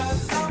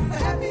 Because I'm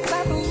happy.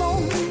 Clap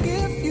along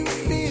if you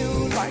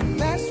feel like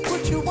that's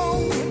what you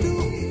want to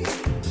do.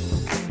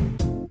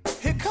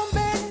 Here come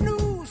bad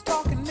news,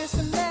 talking this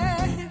and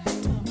that.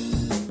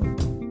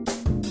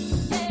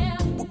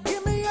 Well,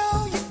 give me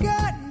all you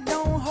got and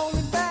don't hold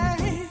it back.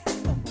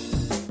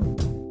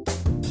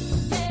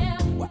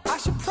 Well, I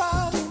should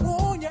probably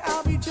warn you,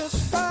 I'll be just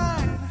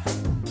fine.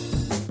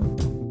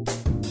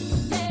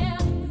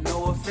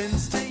 No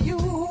offense to you,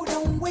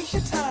 don't waste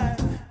your time.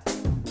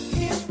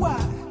 Here's why.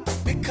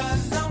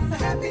 Because I'm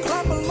happy.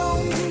 Clap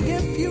along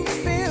if you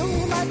feel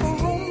like a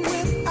room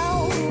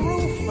without a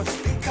roof.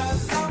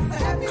 Because I'm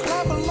happy.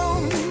 Clap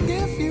along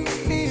if you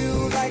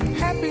feel like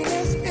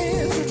happiness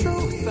is the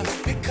truth.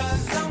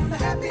 Because I'm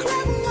happy.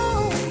 Clap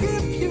along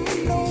if you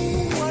know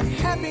what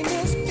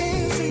happiness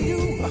is to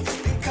you.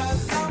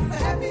 Because I'm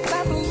happy.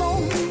 Clap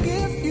along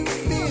if you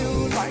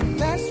feel like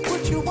that's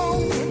what you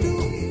want to do.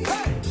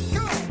 Hey,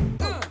 go.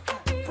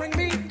 Bring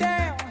me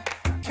down,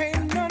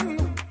 can't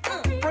none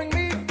bring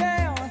me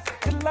down.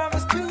 Your love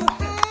is too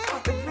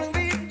hot to bring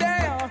me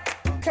down.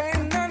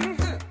 Can't none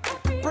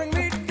bring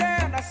me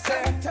down. I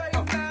said,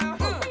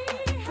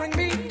 bring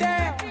me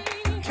down,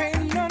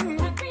 can't none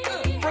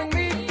bring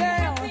me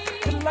down.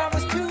 Your love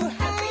is too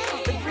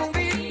hot to bring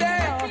me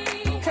down.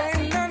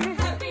 Can't none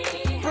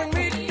bring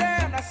me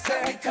down. I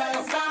said,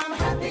 because I'm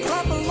happy.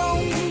 Clap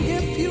along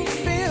if you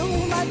feel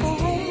like a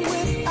room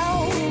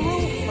without a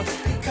roof.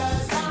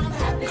 Because I'm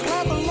happy.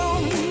 Clap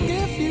along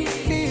if you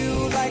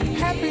feel like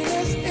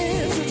happiness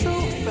is the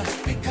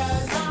truth.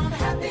 Because I'm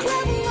happy.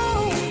 Clap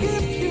along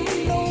if you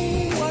know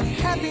what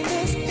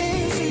happiness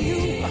is to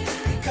you.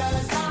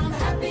 Because I'm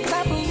happy.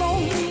 Clap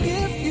along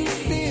if you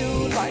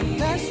feel like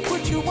that's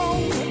what you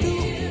want to do.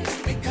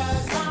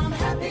 Because I'm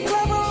happy.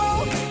 Clap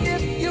along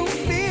if you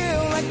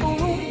feel like a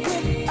room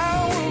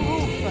without a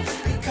roof.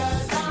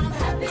 Because I'm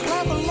happy.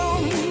 Clap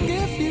along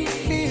if you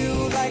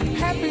feel like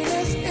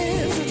happiness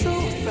is the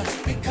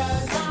truth.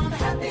 Because I'm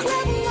happy.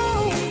 Clap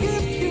along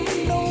if you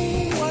know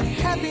what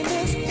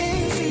happiness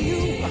is to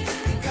you.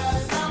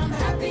 Because I'm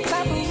happy.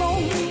 Clap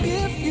along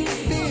if you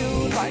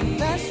feel like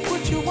that's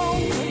what you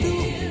want to do.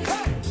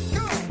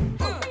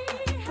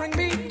 Bring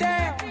me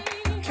down,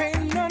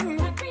 can't none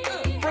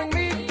bring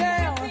me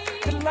down.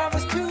 Your love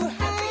is too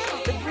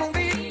hot to bring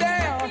me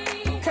down.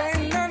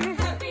 Can't none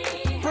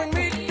bring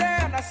me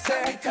down. I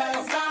said,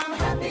 because I'm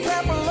happy.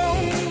 Clap along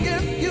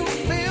if you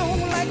feel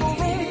like a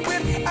room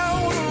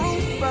without a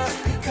roof.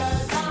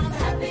 Because I'm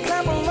happy.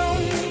 Clap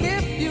along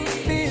if you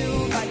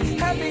feel like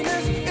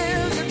happiness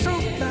is the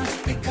truth.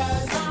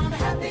 Because I'm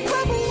happy.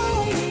 Clap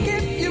along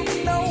if you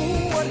know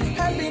what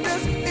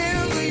happiness is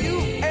to you.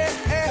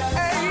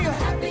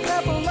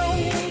 Clap along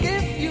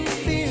if you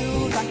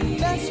feel like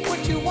that's what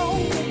you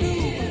want to do.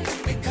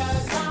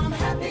 Because I'm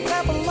happy.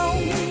 Clap along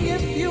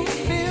if you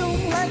feel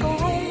like a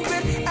room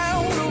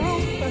without a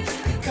roof.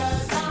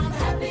 Because I'm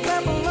happy.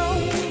 Clap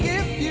along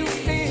if you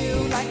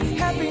feel like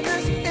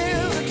happiness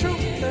is the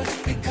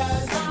truth.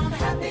 Because I'm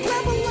happy.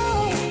 Clap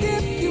along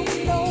if you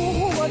know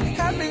what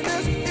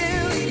happiness is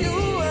to you.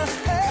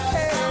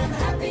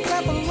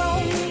 Clap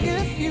along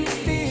if you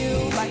feel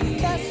like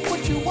that's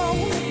what you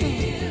want to do.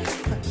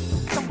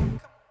 Come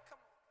on.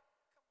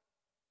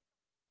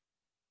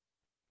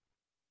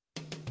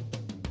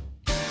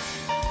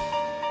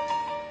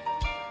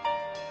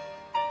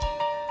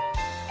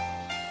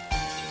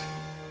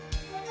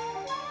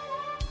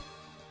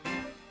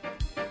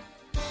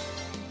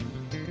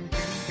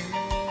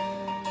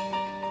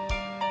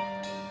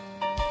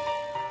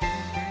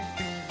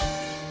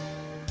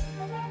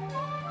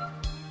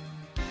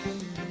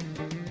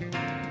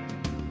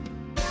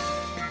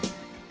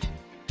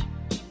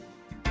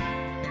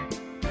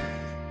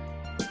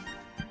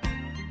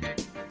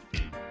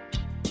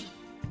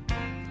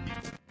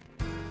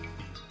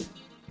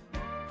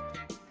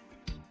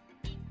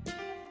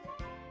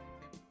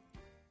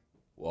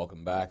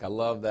 Welcome back. I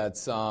love that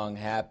song,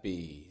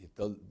 Happy.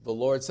 The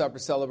Lord's Supper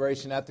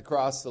celebration at the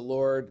cross, the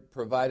Lord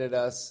provided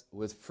us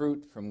with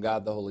fruit from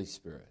God the Holy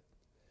Spirit.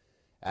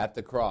 At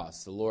the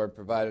cross, the Lord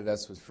provided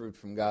us with fruit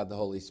from God the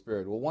Holy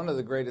Spirit. Well, one of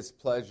the greatest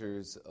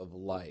pleasures of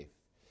life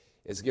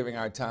is giving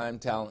our time,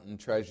 talent, and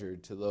treasure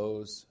to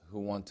those who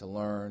want to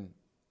learn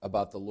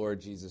about the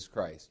Lord Jesus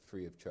Christ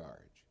free of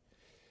charge.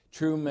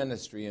 True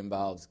ministry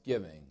involves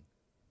giving,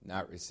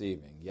 not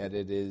receiving, yet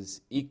it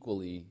is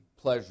equally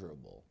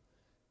pleasurable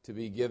to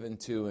be given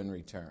to in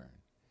return.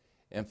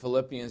 In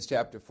Philippians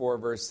chapter 4,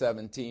 verse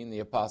 17, the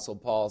Apostle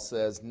Paul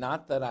says,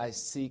 "Not that I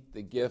seek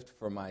the gift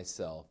for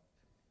myself,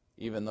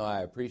 even though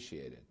I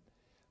appreciate it,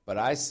 but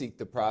I seek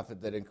the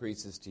profit that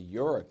increases to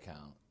your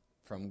account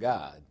from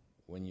God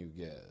when you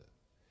give."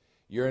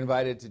 You're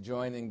invited to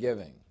join in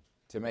giving,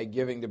 to make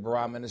giving to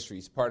Barah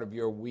Ministries part of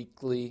your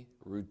weekly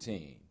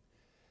routine.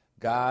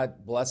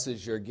 God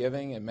blesses your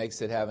giving and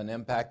makes it have an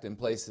impact in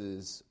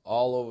places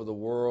all over the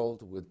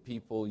world with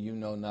people you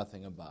know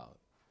nothing about.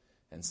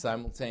 And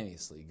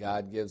simultaneously,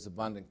 God gives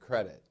abundant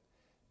credit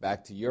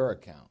back to your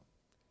account.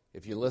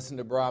 If you listen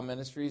to Barah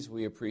Ministries,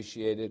 we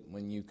appreciate it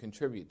when you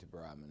contribute to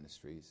Barah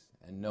Ministries,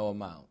 and no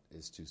amount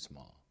is too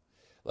small.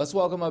 Let's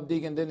welcome up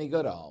Deacon Denny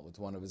Goodall with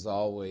one of his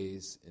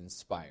always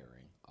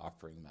inspiring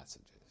offering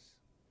messages.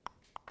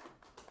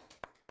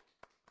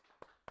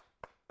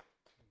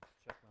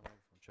 Check my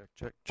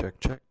microphone.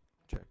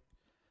 Check.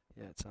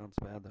 Yeah, it sounds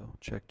bad though.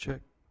 Check.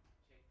 Check.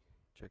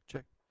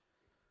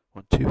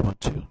 1,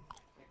 2.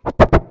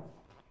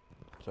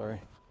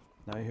 Sorry.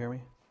 Now you hear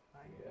me?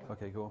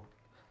 Okay, cool.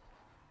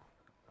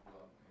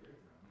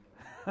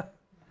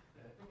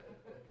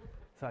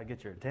 So I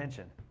get your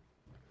attention.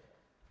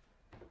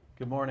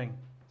 Good morning.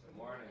 Good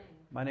morning.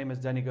 My name is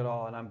Denny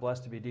Goodall, and I'm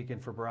blessed to be deacon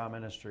for Barah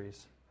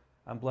Ministries.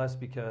 I'm blessed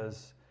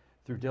because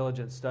through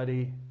diligent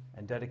study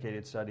and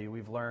dedicated study,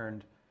 we've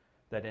learned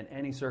that in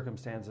any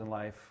circumstance in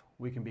life,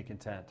 we can be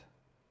content.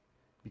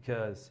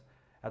 Because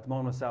at the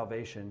moment of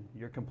salvation,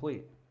 you're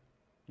complete.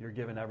 You're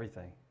given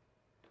everything.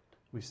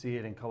 We see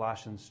it in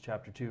Colossians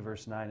chapter 2,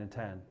 verse 9 and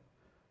 10.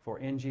 For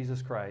in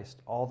Jesus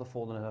Christ, all the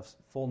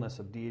fullness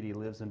of deity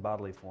lives in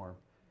bodily form,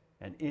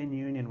 and in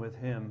union with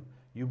him,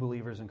 you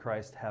believers in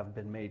Christ have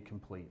been made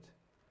complete.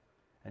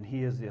 And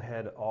he is the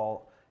head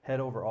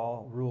over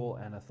all rule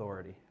and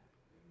authority.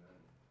 Amen.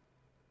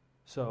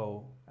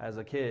 So, as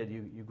a kid,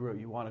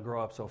 you want to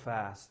grow up so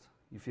fast,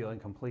 you feel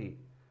incomplete.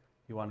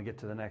 You want to get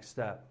to the next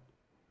step.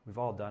 We've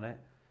all done it,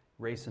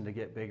 racing to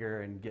get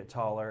bigger and get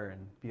taller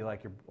and be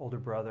like your older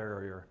brother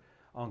or your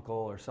uncle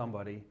or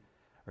somebody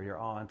or your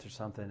aunt or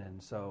something.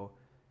 And so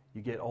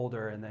you get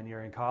older and then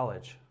you're in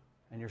college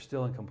and you're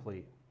still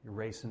incomplete. You're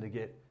racing to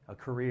get a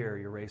career,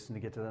 you're racing to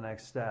get to the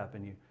next step,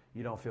 and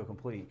you don't feel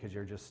complete because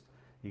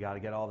you got to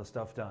get all the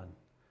stuff done.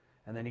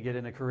 And then you get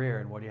in a career,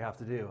 and what do you have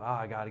to do?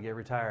 I got to get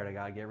retired. And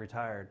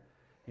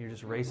you're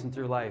just racing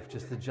through life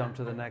just to jump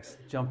to the next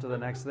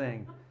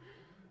thing.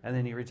 And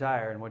then you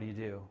retire, and what do?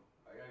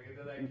 I got to get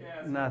to that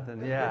casket.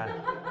 Nothing, yeah.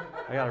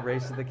 I got to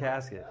race to the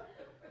casket.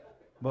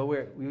 But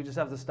we just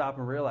have to stop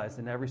and realize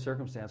in every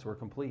circumstance we're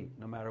complete,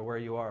 no matter where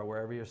you are,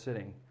 wherever you're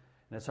sitting.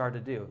 And it's hard to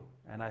do.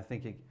 And I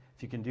think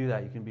if you can do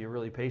that, you can be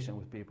really patient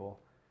with people.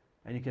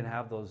 And you can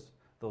have those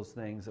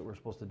things that we're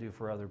supposed to do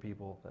for other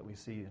people that we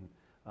see in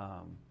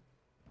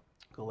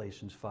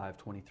Galatians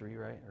 5:23,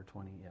 right? Or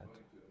 20, yeah,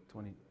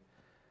 20.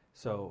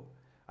 So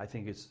I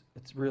think it's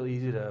really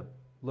easy to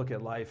look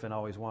at life and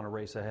always want to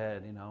race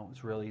ahead, you know.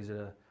 It's really easy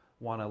to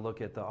want to look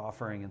at the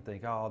offering and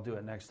think, I'll do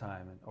it next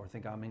time, or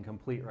think I'm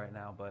incomplete right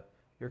now, but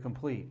you're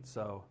complete.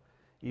 So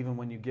even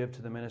when you give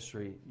to the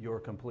ministry, you're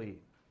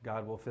complete.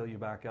 God will fill you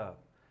back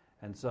up.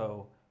 And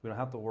so we don't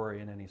have to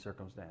worry in any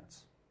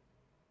circumstance.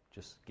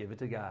 Just give it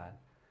to God.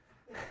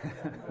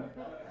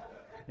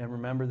 And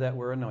remember that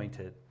we're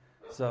anointed.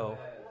 So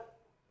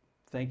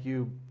thank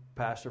you,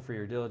 Pastor, for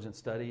your diligent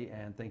study,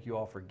 and thank you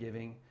all for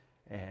giving,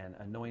 and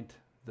anoint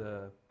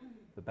the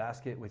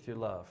basket with your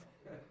love.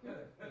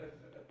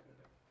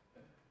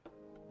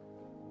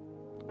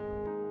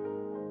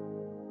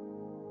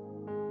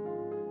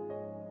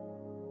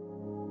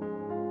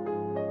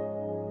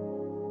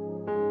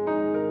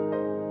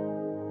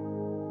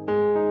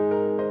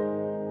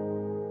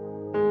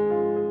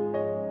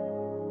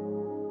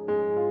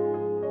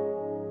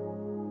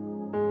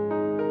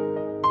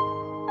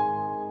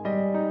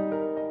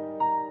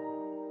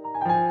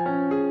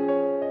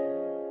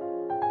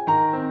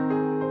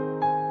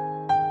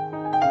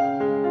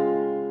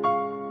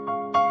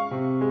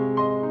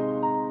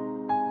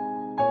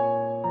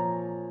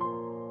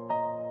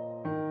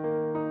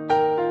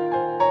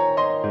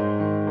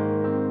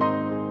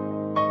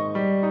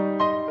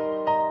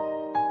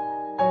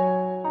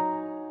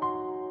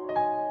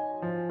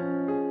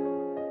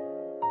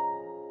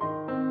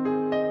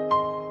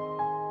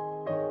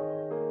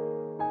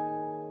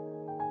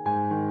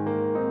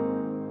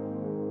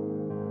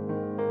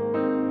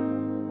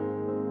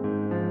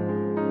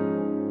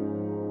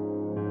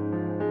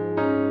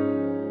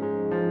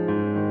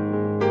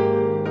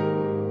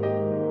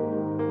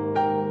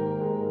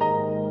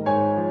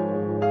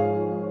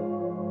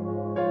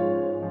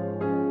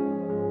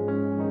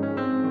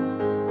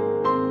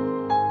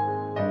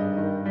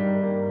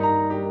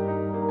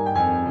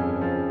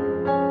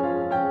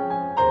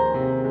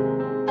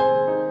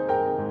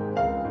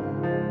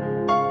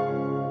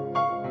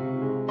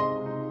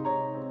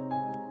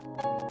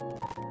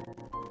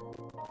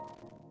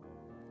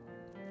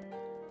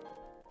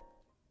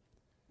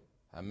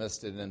 I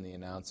missed it in the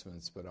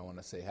announcements, but I want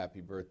to say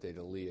happy birthday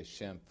to Leah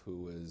Shemp,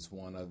 who is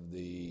one of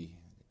the,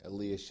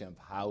 Leah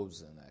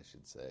Shemphausen, I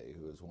should say,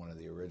 who is one of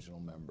the original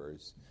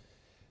members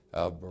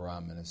of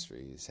Baram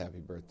Ministries.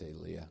 Happy birthday,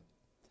 Leah.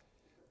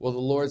 Well, the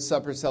Lord's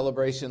Supper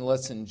celebration,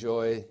 let's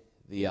enjoy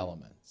the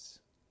elements,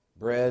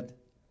 bread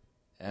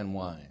and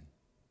wine.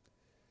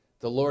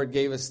 The Lord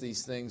gave us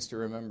these things to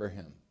remember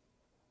him.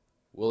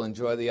 We'll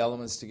enjoy the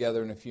elements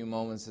together in a few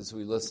moments as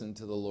we listen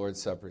to the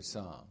Lord's Supper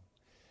song.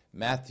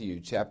 Matthew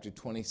chapter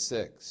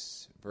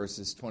 26,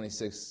 verses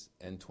 26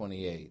 and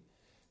 28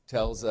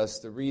 tells us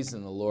the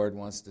reason the Lord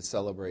wants to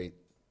celebrate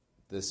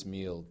this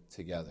meal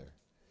together.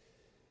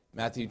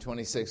 Matthew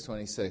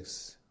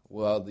 26:26.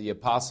 While the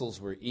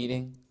apostles were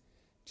eating,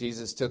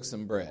 Jesus took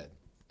some bread,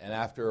 and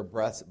after a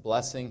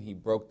blessing, he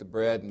broke the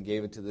bread and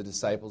gave it to the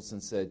disciples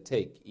and said,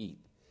 "Take,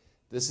 eat.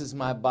 This is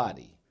my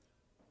body,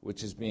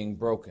 which is being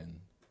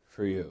broken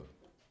for you."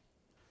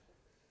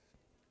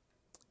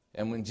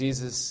 And when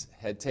Jesus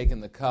had taken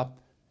the cup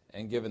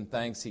and given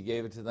thanks, he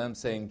gave it to them,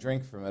 saying,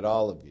 "Drink from it,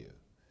 all of you.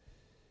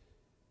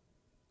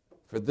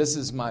 For this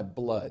is my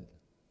blood,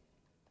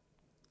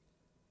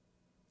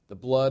 the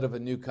blood of a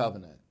new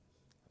covenant,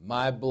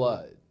 my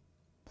blood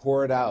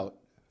poured out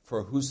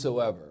for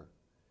whosoever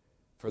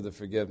for the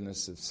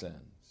forgiveness of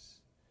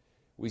sins."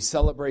 We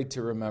celebrate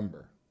to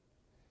remember.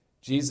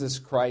 Jesus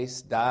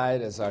Christ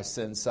died as our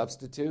sin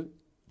substitute.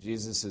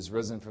 Jesus is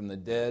risen from the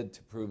dead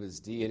to prove his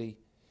deity.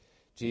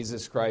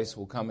 Jesus Christ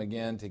will come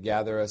again to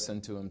gather us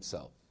into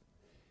himself.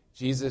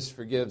 Jesus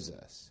forgives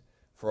us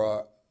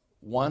for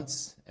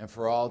once and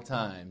for all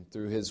time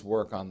through his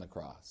work on the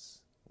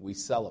cross. We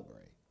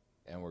celebrate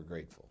and we're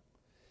grateful.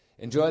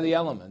 Enjoy the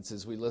elements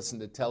as we listen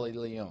to Telly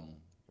Leon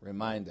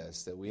remind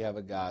us that we have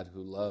a God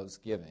who loves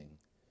giving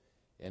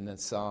in the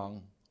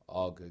song,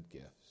 All Good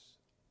Gifts.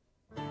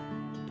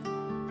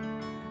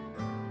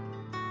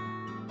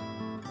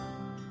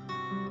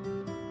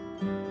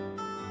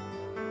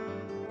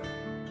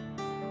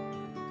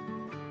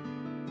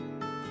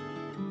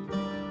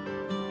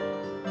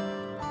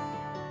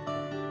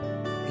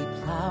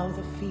 Plow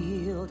the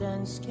field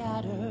and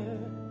scatter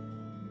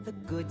the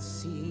good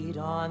seed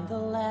on the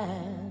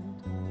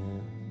land,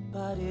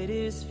 but it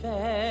is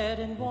fed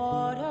and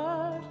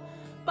watered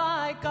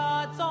by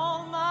God's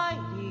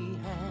almighty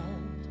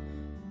hand.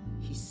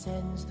 He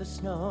sends the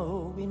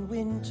snow in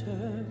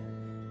winter,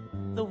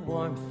 the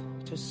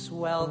warmth to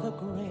swell the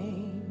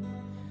grain,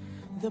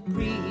 the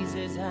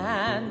breezes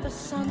and the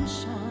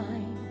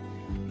sunshine,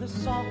 the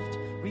soft,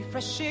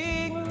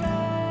 refreshing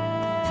rain.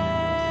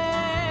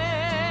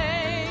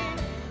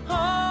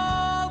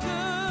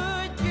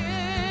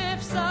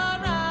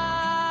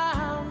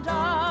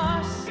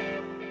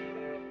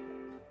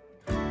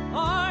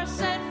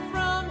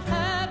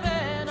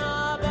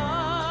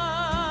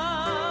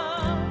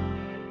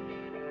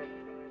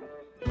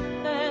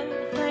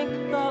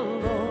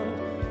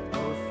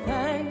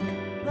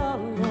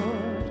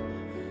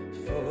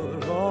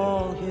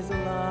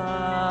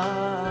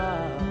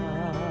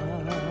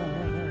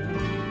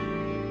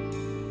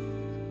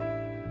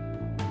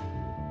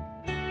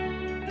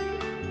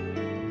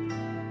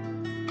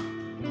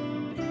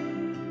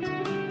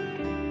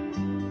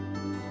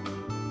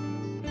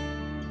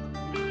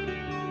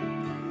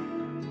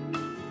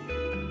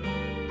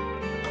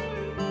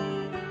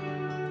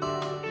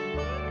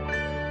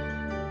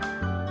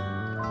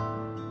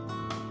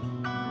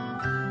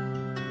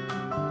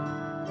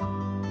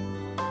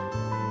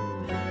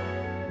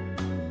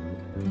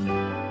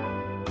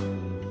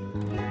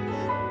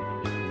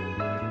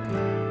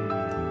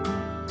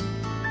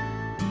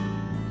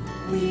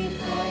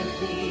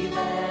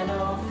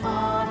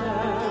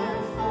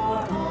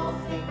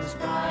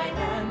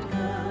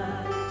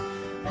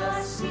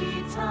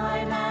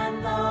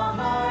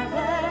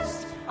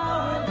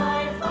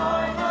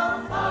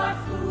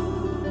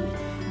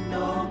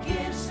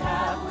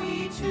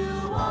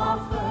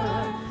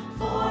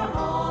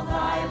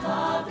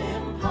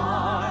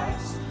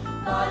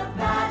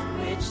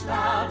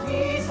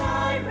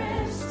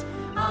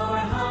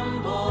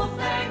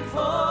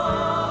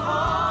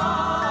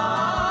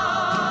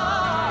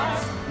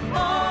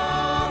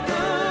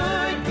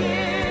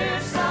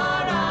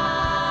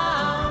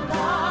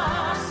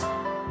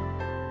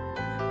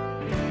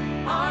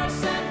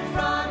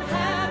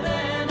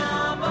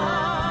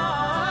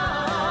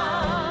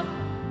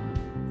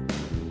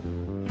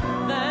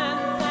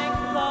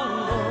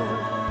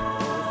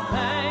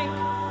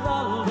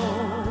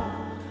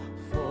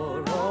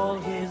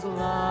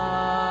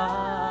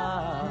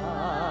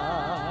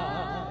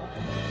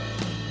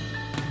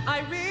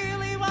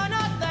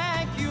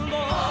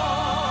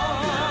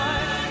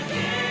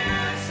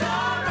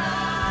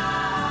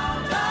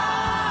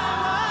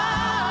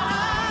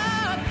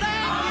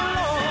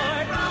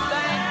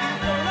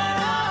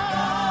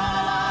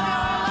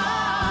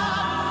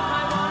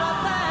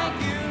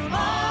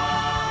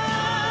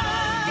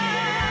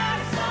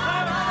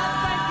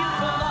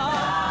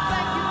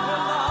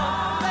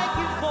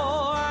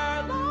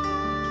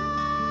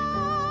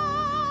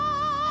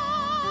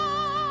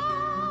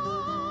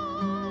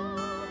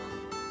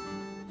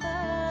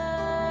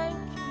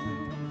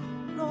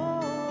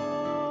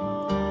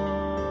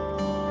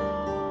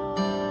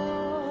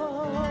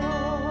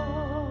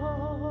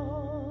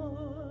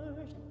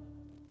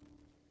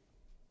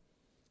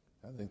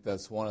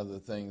 because one of the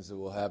things that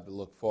we'll have to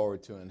look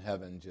forward to in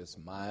heaven,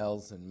 just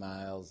miles and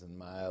miles and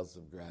miles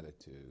of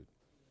gratitude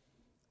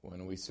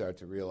when we start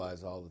to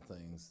realize all the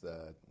things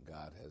that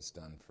God has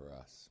done for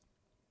us.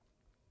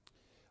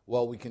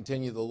 Well, we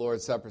continue the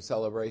Lord's Supper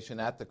celebration.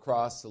 At the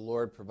cross, the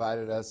Lord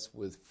provided us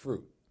with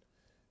fruit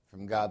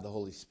from God the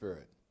Holy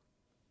Spirit.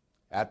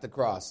 At the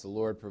cross, the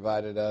Lord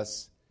provided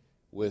us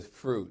with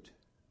fruit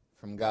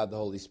from God the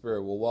Holy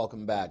Spirit. Well,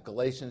 welcome back.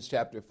 Galatians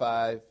chapter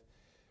 5,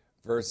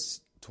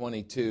 verse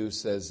 22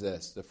 says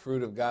this: the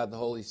fruit of God the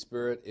Holy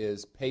Spirit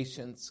is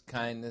patience,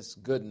 kindness,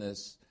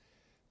 goodness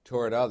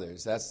toward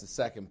others. That's the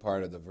second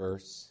part of the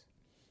verse.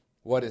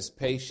 What is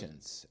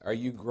patience? Are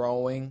you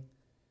growing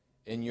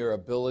in your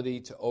ability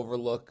to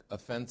overlook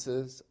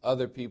offenses?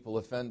 Other people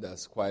offend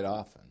us quite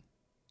often.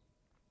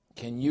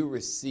 Can you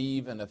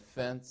receive an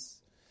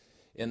offense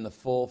in the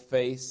full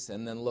face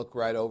and then look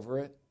right over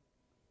it?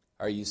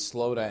 Are you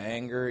slow to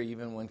anger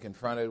even when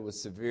confronted with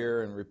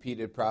severe and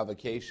repeated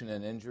provocation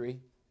and injury?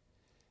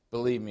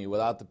 Believe me,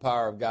 without the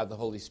power of God the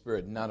Holy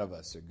Spirit, none of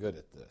us are good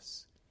at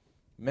this.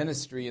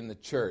 Ministry in the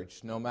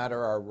church, no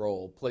matter our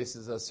role,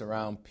 places us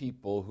around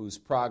people whose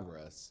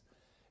progress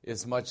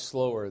is much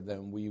slower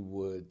than we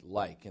would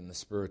like in the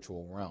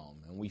spiritual realm.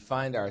 And we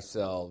find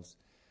ourselves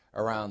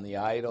around the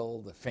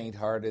idle, the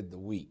faint-hearted, the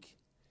weak.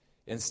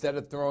 Instead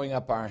of throwing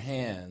up our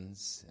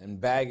hands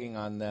and bagging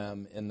on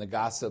them in the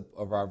gossip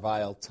of our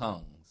vile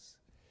tongues,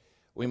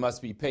 we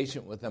must be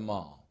patient with them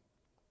all.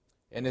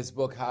 In his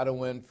book, How to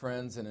Win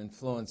Friends and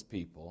Influence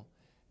People,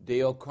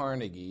 Dale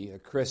Carnegie, a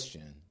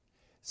Christian,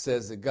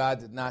 says that God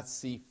did not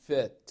see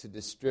fit to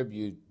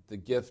distribute the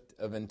gift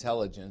of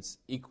intelligence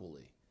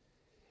equally.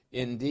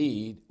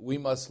 Indeed, we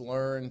must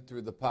learn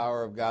through the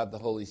power of God the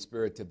Holy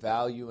Spirit to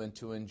value and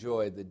to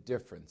enjoy the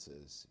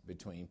differences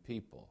between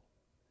people.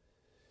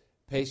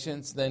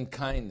 Patience, then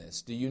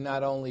kindness. Do you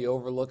not only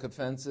overlook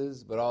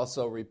offenses, but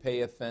also repay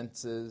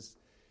offenses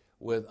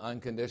with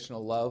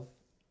unconditional love?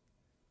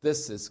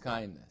 This is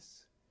kindness.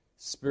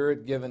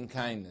 Spirit-given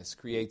kindness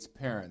creates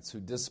parents who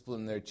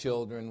discipline their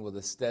children with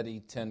a steady,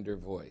 tender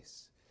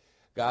voice.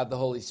 God the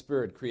Holy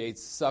Spirit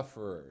creates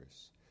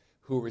sufferers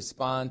who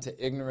respond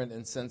to ignorant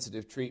and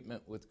sensitive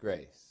treatment with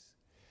grace.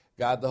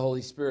 God the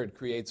Holy Spirit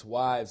creates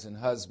wives and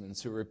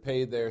husbands who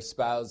repay their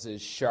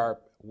spouses'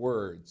 sharp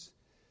words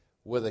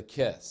with a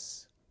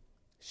kiss,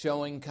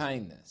 showing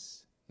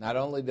kindness, not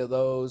only to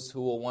those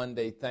who will one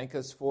day thank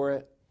us for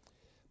it,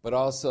 but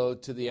also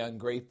to the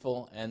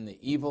ungrateful and the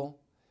evil,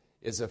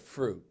 is a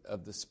fruit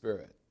of the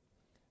Spirit.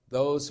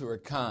 Those who are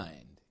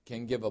kind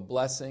can give a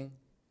blessing,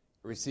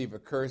 receive a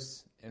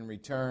curse in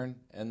return,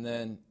 and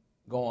then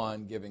go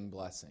on giving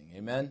blessing.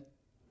 Amen?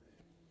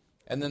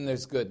 And then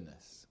there's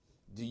goodness.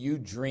 Do you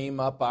dream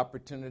up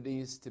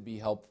opportunities to be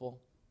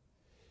helpful?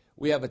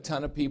 We have a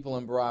ton of people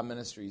in Barah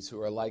Ministries who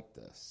are like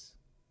this.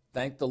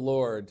 Thank the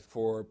Lord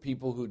for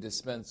people who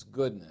dispense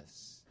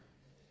goodness,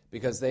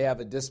 because they have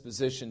a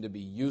disposition to be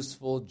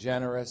useful,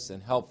 generous,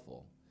 and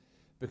helpful,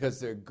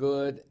 because they're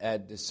good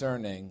at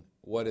discerning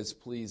what is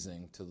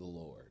pleasing to the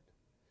Lord.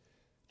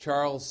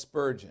 Charles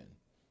Spurgeon,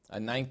 a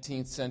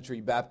 19th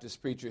century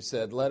Baptist preacher,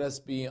 said, "Let us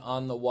be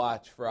on the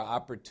watch for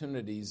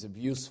opportunities of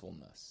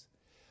usefulness.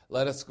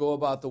 Let us go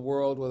about the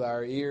world with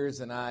our ears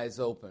and eyes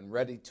open,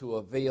 ready to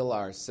avail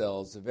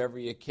ourselves of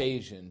every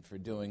occasion for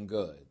doing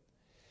good.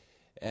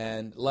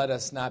 And let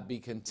us not be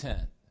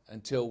content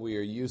until we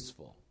are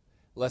useful.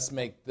 Let's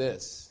make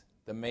this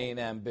the main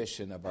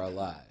ambition of our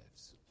lives."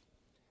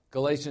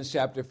 Galatians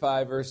chapter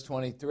 5, verse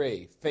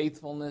 23,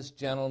 faithfulness,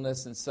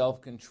 gentleness, and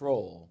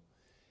self-control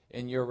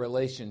in your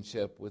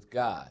relationship with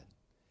God.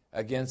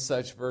 Against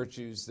such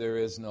virtues there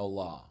is no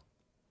law.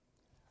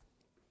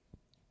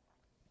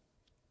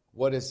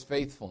 What is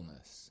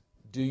faithfulness?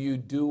 Do you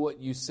do what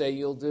you say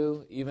you'll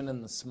do, even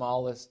in the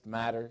smallest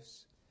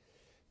matters?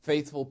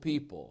 Faithful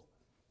people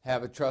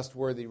have a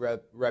trustworthy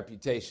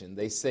reputation.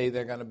 They say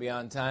they're going to be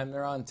on time,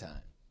 they're on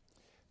time.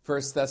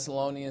 1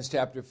 Thessalonians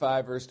chapter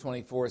 5, verse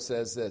 24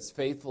 says this: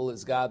 faithful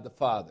is God the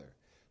Father,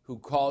 who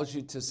calls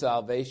you to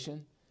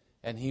salvation,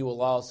 and he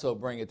will also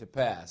bring it to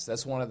pass.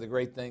 That's one of the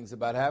great things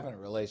about having a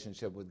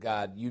relationship with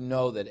God. You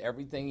know that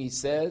everything he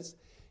says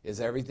is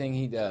everything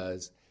he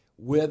does,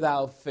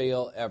 without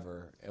fail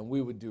ever, and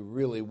we would do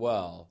really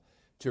well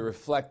to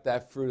reflect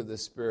that fruit of the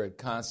Spirit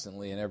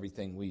constantly in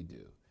everything we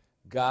do.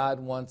 God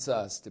wants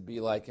us to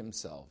be like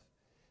himself,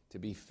 to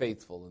be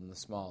faithful in the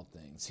small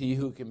things. He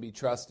who can be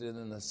trusted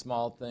in the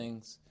small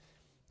things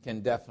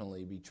can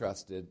definitely be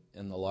trusted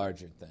in the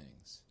larger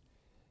things.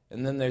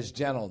 And then there's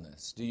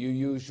gentleness. Do you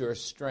use your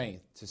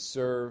strength to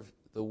serve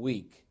the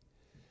weak?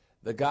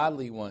 The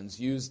godly ones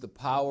use the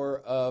power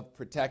of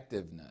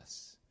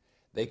protectiveness.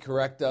 They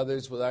correct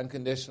others with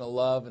unconditional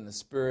love and the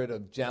spirit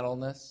of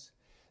gentleness.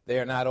 They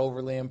are not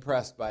overly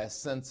impressed by a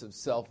sense of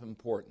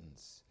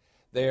self-importance.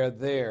 They are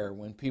there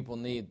when people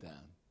need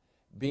them.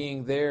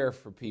 Being there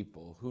for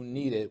people who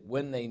need it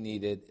when they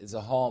need it is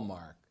a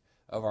hallmark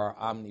of our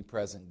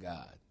omnipresent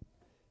God.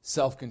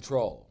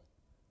 Self-control.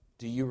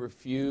 Do you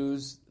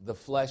refuse the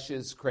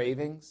flesh's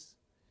cravings?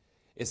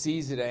 It's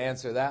easy to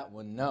answer that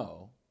one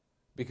no,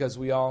 because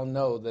we all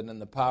know that in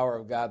the power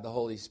of God the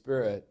Holy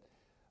Spirit,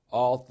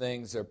 all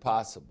things are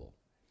possible.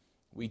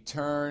 We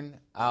turn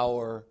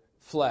our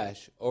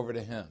flesh over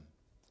to him.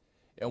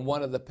 In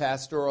one of the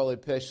pastoral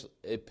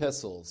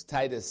epistles,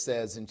 Titus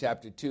says in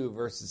chapter 2,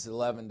 verses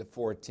 11 to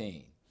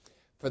 14,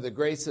 "For the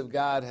grace of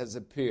God has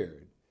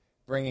appeared,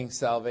 bringing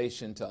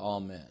salvation to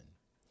all men."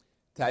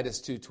 Titus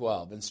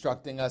 2:12,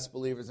 instructing us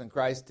believers in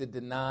Christ to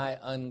deny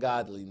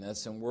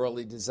ungodliness and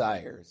worldly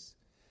desires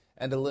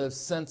and to live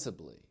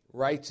sensibly,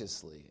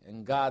 righteously,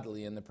 and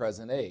godly in the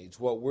present age.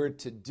 What we're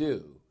to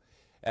do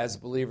as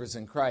believers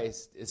in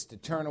Christ is to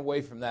turn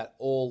away from that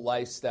old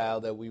lifestyle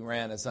that we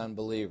ran as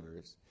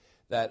unbelievers,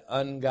 that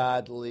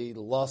ungodly,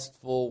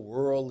 lustful,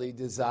 worldly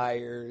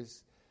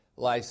desires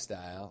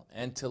lifestyle,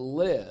 and to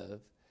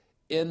live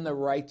in the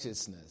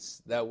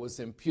righteousness that was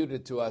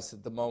imputed to us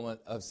at the moment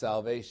of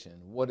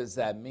salvation. What does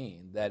that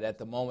mean? That at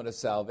the moment of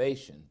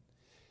salvation,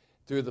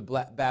 through the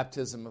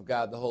baptism of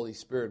God the Holy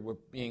Spirit,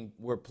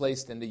 we're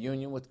placed into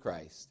union with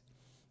Christ,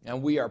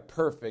 and we are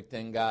perfect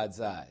in God's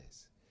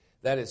eyes.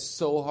 That is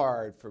so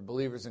hard for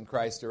believers in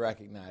Christ to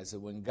recognize, that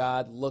when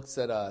God looks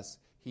at us,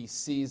 he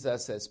sees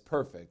us as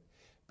perfect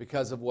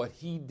because of what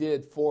he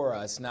did for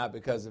us, not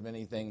because of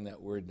anything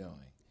that we're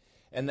doing.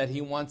 And that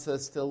he wants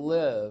us to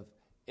live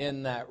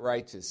in that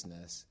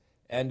righteousness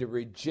and to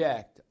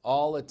reject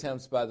all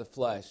attempts by the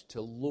flesh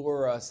to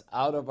lure us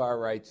out of our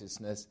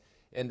righteousness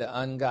into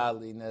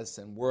ungodliness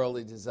and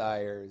worldly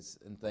desires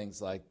and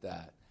things like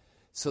that,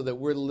 so that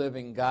we're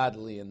living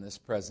godly in this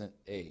present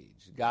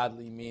age.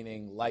 Godly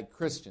meaning like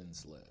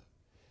Christians live.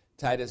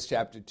 Titus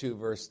chapter 2,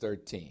 verse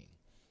 13.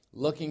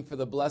 Looking for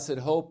the blessed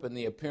hope and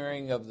the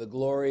appearing of the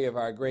glory of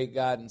our great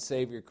God and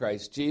Savior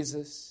Christ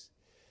Jesus.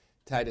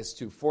 Titus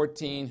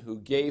 2:14, who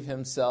gave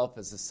himself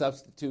as a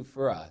substitute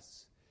for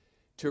us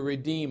to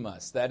redeem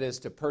us, that is,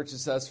 to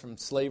purchase us from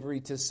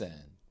slavery to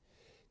sin,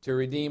 to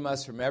redeem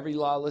us from every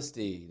lawless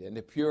deed, and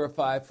to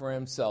purify for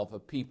himself a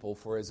people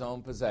for his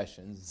own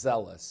possession,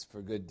 zealous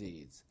for good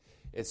deeds.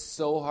 It's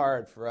so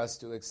hard for us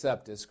to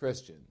accept as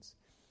Christians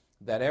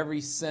that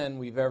every sin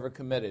we've ever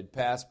committed,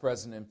 past,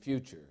 present, and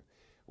future,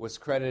 was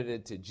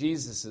credited to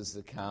Jesus'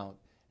 account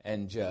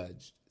and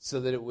judged, so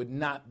that it would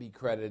not be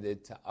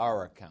credited to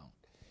our account.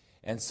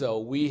 And so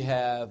we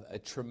have a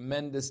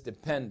tremendous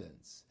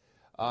dependence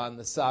on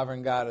the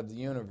sovereign God of the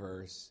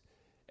universe,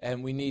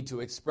 and we need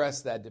to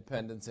express that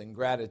dependence and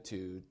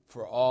gratitude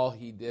for all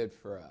he did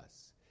for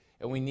us.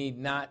 And we need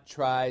not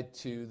try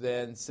to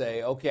then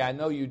say, okay, I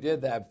know you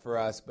did that for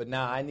us, but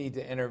now I need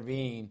to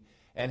intervene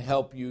and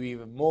help you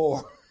even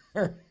more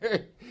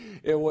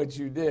in what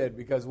you did,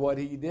 because what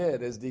he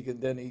did, as Deacon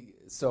Denny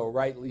so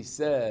rightly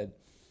said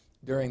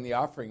during the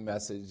offering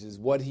message, is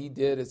what he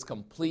did is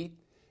complete.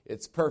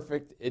 It's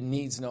perfect. It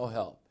needs no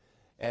help.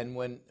 And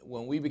when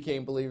we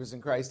became believers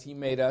in Christ, he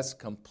made us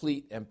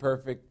complete and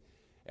perfect,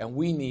 and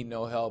we need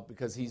no help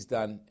because he's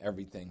done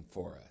everything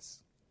for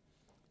us.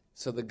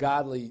 So the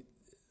godly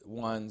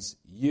ones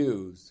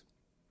use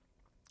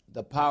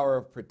the power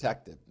of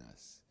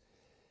protectiveness,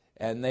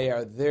 and they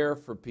are there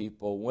for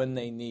people when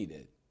they need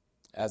it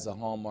as a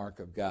hallmark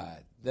of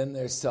God. Then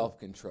there's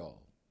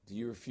self-control. Do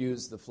you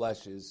refuse the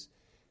flesh's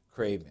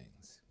cravings?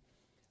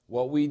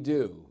 What we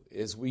do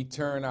is we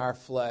turn our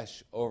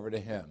flesh over to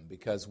him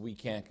because we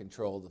can't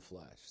control the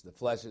flesh. The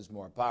flesh is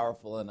more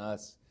powerful than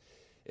us.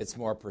 It's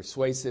more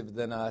persuasive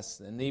than us.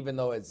 And even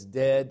though it's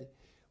dead,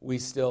 we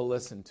still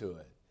listen to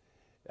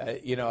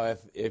it.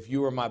 If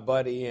you were my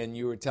buddy and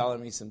you were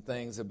telling me some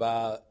things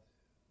about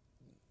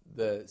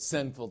the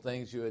sinful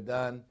things you had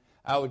done,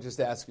 I would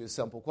just ask you a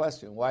simple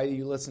question. Why do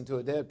you listen to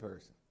a dead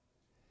person?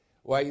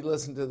 Why are you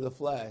listening to the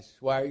flesh?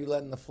 Why are you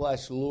letting the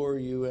flesh lure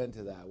you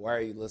into that? Why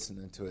are you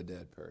listening to a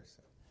dead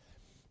person?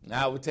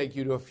 Now I would take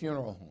you to a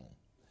funeral home,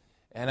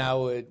 and I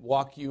would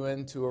walk you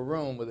into a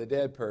room with a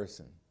dead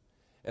person,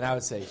 and I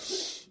would say,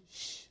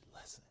 shh,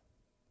 listen.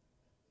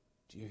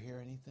 Do you hear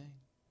anything?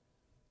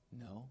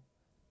 No?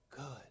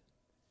 Good.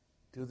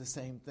 Do the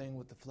same thing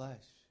with the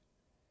flesh.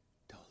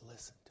 Don't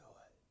listen to it.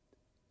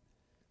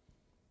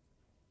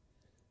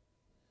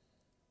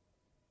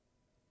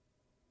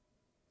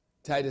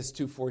 Titus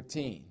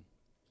 2:14,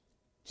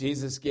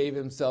 Jesus gave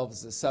himself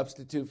as a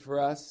substitute for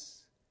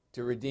us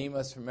to redeem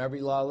us from every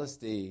lawless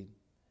deed,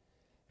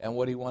 and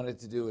what he wanted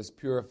to do is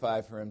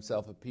purify for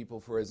himself a people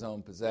for his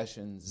own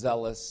possession,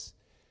 zealous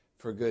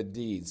for good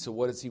deeds. So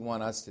what does he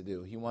want us to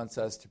do? He wants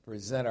us to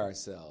present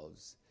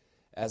ourselves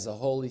as a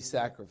holy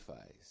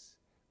sacrifice,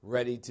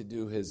 ready to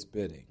do his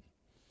bidding.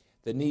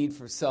 The need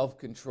for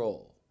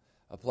self-control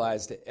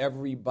applies to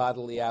every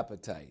bodily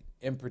appetite,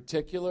 in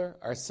particular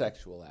our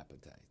sexual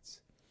appetites.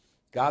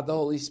 God the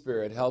Holy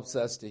Spirit helps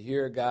us to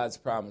hear God's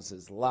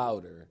promises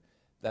louder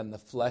than the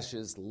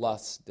flesh's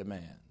lust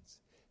demands,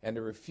 and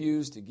to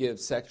refuse to give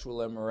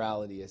sexual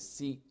immorality a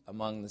seat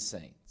among the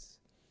saints.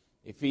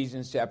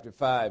 Ephesians chapter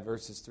 5,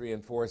 verses 3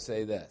 and 4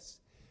 say this,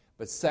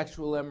 "But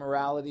sexual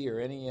immorality or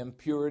any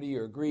impurity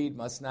or greed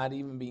must not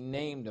even be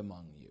named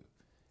among you,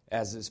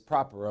 as is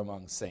proper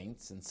among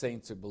saints," and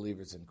saints are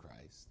believers in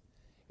Christ.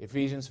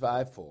 Ephesians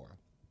 5:4.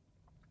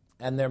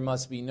 And there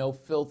must be no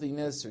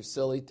filthiness or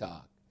silly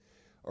talk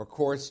or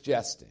coarse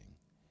jesting,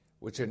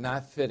 which are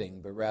not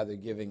fitting, but rather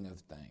giving of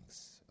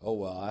thanks. Oh,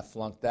 well, I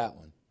flunked that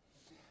one.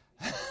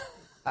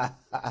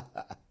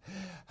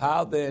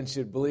 How then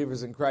should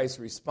believers in Christ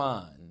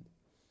respond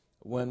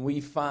when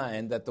we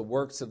find that the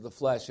works of the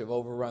flesh have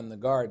overrun the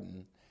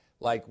garden,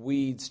 like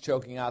weeds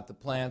choking out the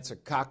plants or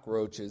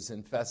cockroaches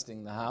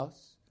infesting the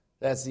house?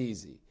 That's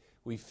easy.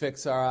 We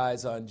fix our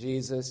eyes on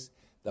Jesus,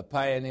 the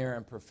pioneer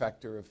and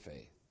perfecter of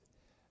faith.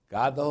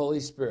 God the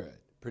Holy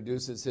Spirit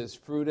produces his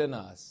fruit in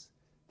us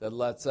that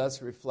lets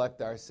us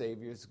reflect our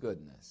Savior's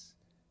goodness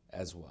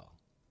as well.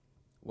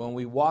 When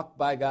we walk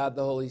by God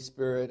the Holy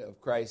Spirit of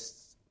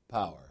Christ's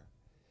power,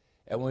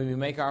 and when we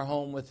make our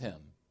home with him,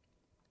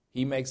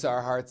 he makes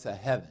our hearts a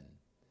heaven,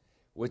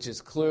 which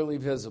is clearly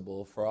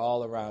visible for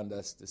all around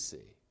us to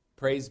see.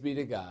 Praise be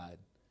to God.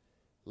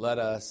 Let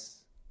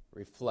us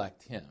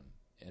reflect him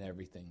in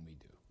everything we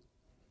do.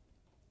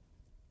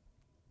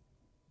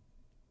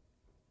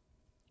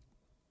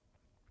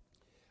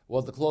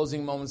 Well, the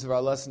closing moments of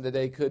our lesson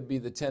today could be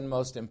the 10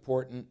 most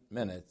important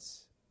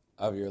minutes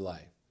of your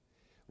life.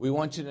 We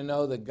want you to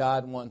know that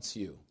God wants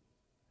you.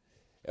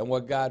 And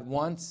what God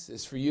wants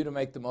is for you to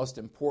make the most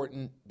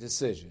important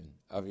decision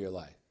of your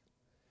life.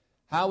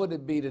 How would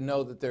it be to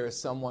know that there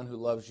is someone who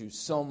loves you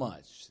so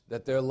much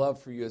that their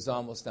love for you is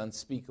almost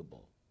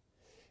unspeakable,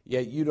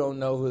 yet you don't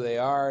know who they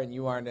are and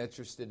you aren't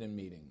interested in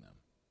meeting them?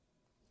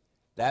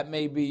 That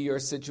may be your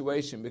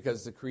situation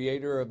because the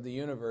creator of the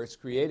universe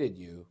created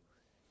you,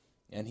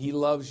 and he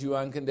loves you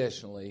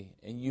unconditionally,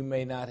 and you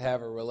may not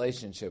have a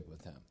relationship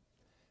with him.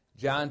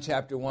 John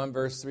chapter 1,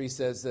 verse 3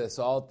 says this: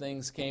 all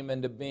things came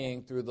into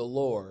being through the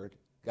Lord,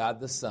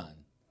 God the Son.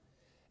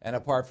 And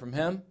apart from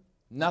him,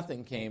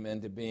 nothing came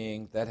into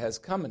being that has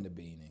come into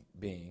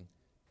being,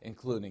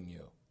 including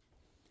you.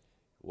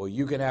 Well,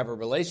 you can have a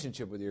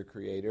relationship with your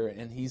Creator,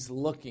 and he's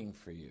looking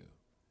for you.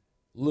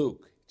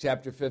 Luke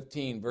chapter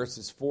 15,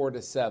 verses 4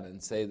 to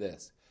 7 say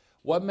this: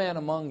 what man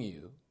among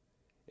you,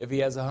 if he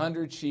has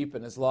 100 sheep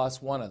and has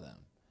lost one of them,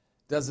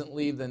 doesn't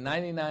leave the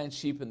 99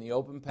 sheep in the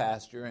open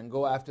pasture and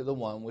go after the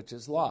one which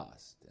is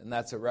lost? And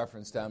that's a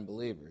reference to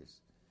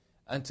unbelievers.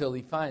 Until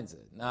he finds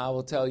it. Now, I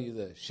will tell you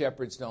this: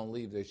 shepherds don't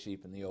leave their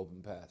sheep in the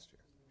open pasture.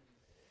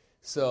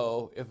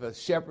 So, if a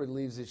shepherd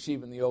leaves his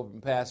sheep in the open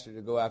pasture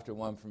to go after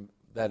one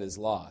that is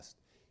lost,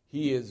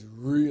 he is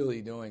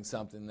really doing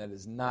something that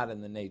is not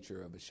in the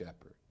nature of a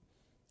shepherd.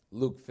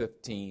 Luke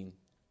 15,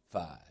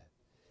 5.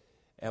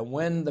 And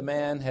when the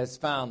man has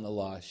found the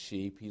lost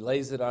sheep, he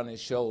lays it on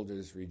his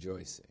shoulders,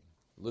 rejoicing.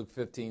 Luke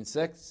 15,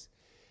 6.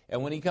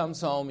 And when he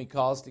comes home, he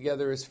calls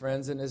together his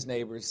friends and his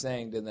neighbors,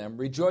 saying to them,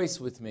 rejoice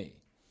with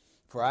me,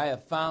 for I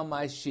have found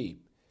my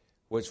sheep,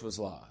 which was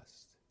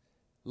lost.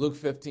 Luke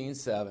 15,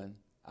 7.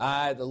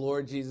 I, the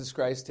Lord Jesus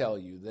Christ, tell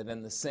you that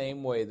in the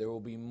same way there will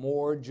be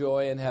more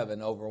joy in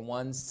heaven over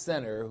one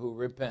sinner who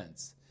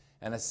repents.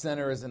 And a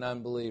sinner is an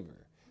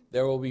unbeliever.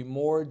 There will be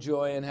more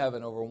joy in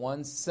heaven over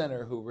one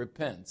sinner who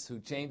repents, who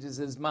changes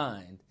his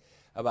mind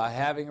about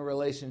having a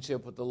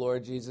relationship with the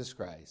Lord Jesus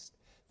Christ,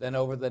 than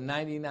over the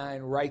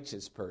 99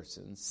 righteous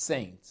persons,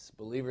 saints,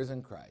 believers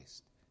in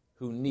Christ,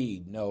 who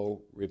need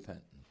no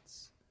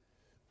repentance.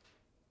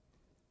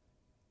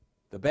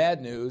 The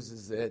bad news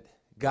is that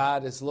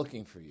God is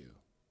looking for you,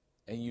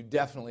 and you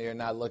definitely are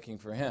not looking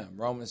for him.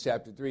 Romans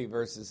chapter 3,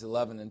 verses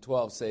 11 and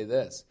 12 say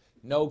this: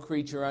 no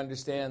creature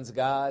understands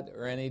God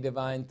or any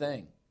divine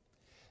thing.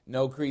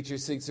 No creature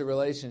seeks a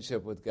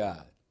relationship with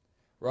God.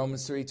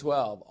 Romans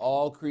 3:12,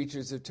 all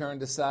creatures have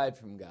turned aside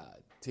from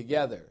God.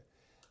 Together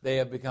they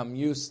have become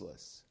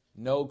useless.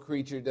 No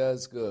creature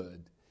does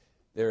good.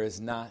 There is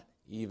not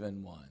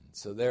even one.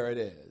 So there it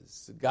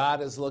is.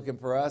 God is looking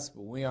for us,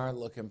 but we aren't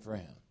looking for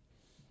him.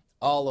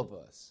 All of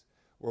us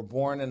were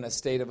born in a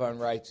state of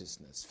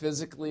unrighteousness,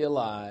 physically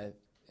alive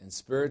and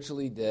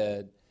spiritually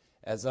dead,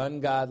 as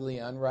ungodly,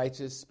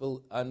 unrighteous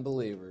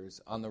unbelievers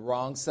on the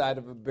wrong side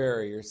of a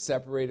barrier,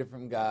 separated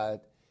from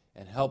God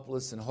and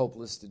helpless and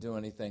hopeless to do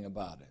anything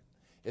about it.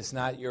 It's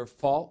not your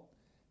fault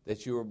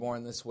that you were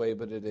born this way,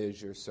 but it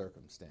is your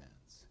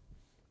circumstance.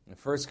 In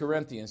 1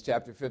 Corinthians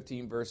chapter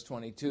 15, verse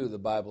 22, the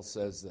Bible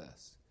says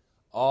this: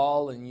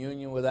 all in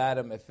union with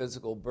Adam at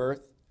physical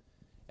birth,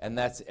 and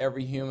that's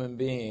every human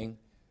being,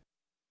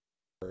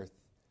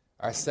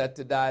 are set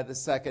to die the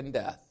second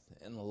death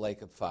in the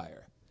lake of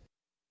fire.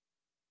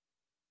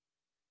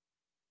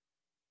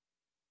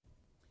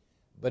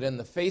 But in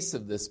the face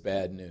of this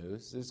bad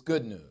news, there's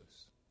good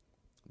news.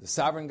 The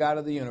sovereign God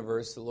of the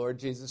universe, the Lord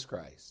Jesus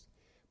Christ,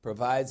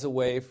 provides a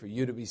way for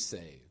you to be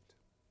saved.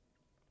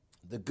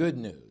 The good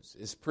news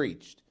is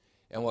preached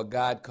in what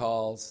God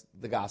calls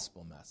the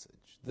gospel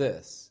message.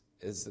 This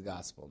is the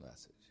gospel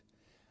message.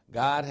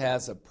 God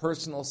has a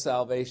personal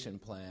salvation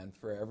plan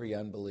for every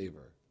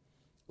unbeliever.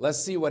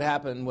 Let's see what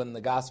happened when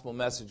the gospel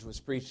message was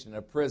preached in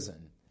a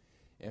prison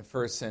in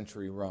first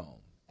century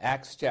Rome.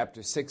 Acts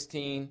chapter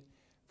 16,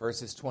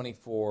 verses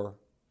 25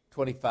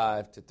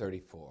 to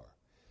 34.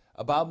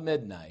 About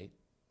midnight,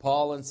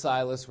 Paul and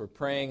Silas were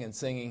praying and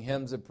singing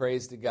hymns of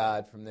praise to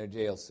God from their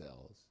jail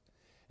cells.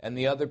 and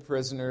the other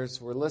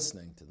prisoners were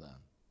listening to them.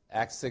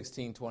 Acts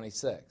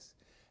 16:26.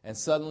 And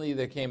suddenly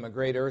there came a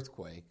great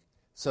earthquake,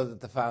 so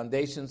that the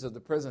foundations of the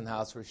prison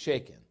house were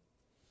shaken.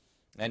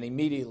 And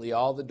immediately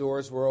all the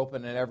doors were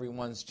open and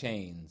everyone's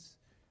chains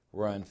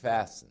were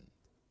unfastened.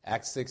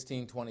 Acts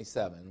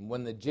 16:27.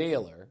 When the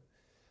jailer,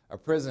 a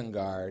prison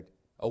guard,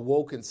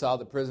 awoke and saw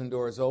the prison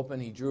doors open,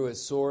 he drew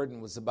his sword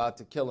and was about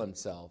to kill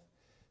himself,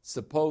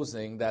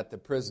 supposing that the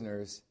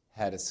prisoners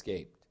had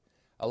escaped.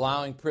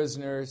 Allowing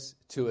prisoners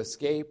to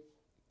escape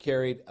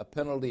carried a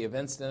penalty of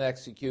instant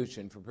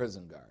execution for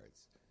prison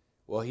guards.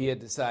 Well, he had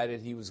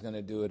decided he was going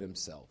to do it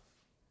himself.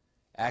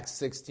 Acts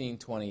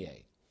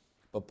 16:28.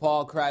 But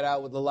Paul cried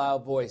out with a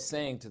loud voice,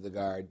 saying to the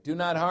guard, "Do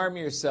not harm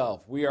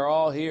yourself, we are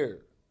all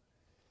here."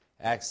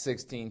 Acts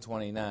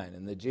 16:29.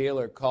 And the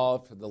jailer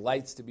called for the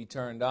lights to be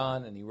turned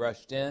on, and he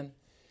rushed in,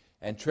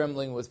 and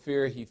trembling with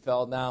fear, he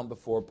fell down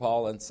before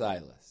Paul and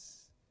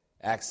Silas.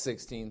 Acts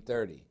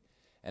 16:30.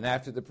 And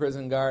after the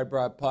prison guard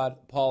brought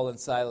Paul and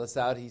Silas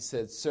out, he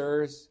said,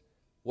 "Sirs,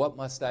 what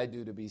must I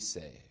do to be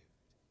saved?"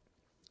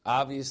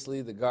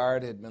 Obviously, the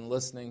guard had been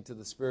listening to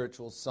the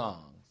spiritual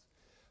songs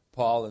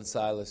Paul and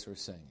Silas were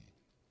singing.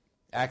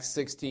 Acts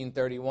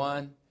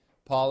 16:31,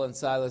 Paul and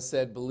Silas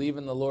said, "Believe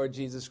in the Lord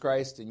Jesus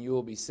Christ, and you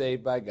will be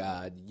saved by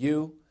God,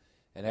 you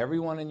and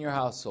everyone in your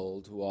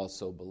household who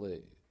also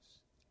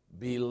believes."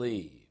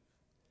 Believe.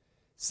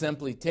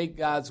 Simply take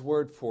God's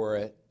word for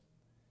it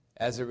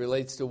as it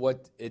relates to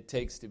what it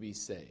takes to be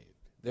saved.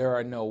 There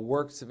are no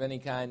works of any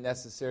kind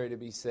necessary to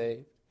be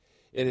saved.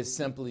 It is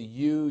simply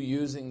you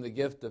using the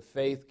gift of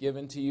faith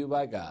given to you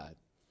by God,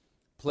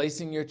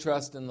 placing your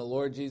trust in the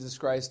Lord Jesus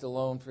Christ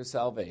alone for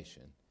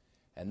salvation,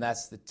 and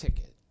that's the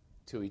ticket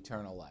to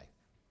eternal life.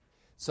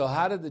 So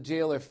how did the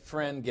jailer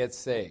friend get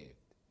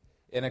saved?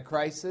 In a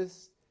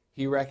crisis,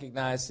 he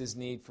recognized his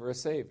need for a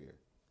Savior.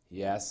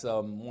 He asked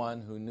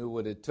someone who knew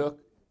what it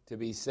took to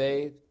be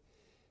saved.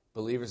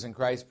 Believers in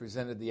Christ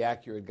presented the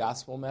accurate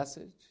gospel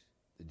message.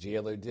 The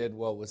jailer did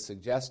what was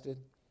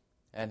suggested,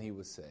 and he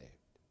was saved.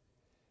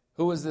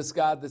 Who is this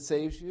God that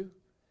saves you?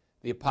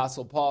 The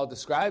Apostle Paul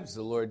describes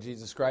the Lord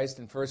Jesus Christ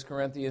in 1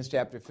 Corinthians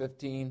chapter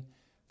 15,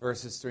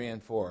 verses 3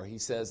 and 4. He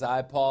says,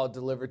 "I, Paul,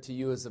 deliver to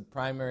you as of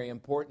primary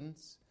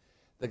importance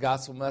the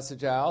gospel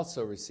message I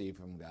also received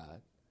from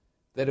God,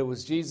 that it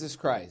was Jesus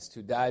Christ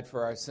who died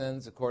for our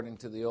sins according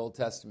to the Old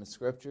Testament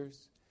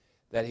scriptures,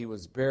 that he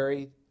was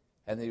buried,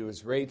 and that he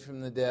was raised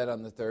from the dead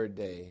on the third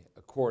day,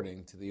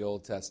 according to the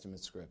Old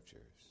Testament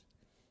scriptures."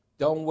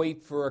 Don't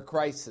wait for a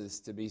crisis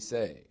to be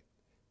saved.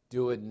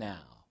 Do it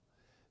now.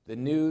 The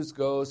news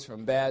goes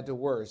from bad to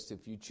worse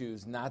if you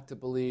choose not to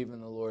believe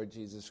in the Lord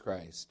Jesus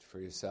Christ for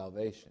your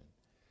salvation.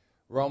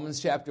 Romans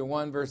chapter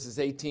 1, verses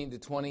 18 to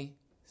 20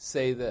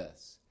 say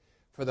this,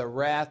 "For the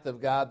wrath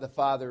of God the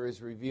Father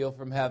is revealed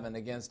from heaven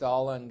against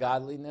all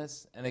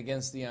ungodliness and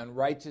against the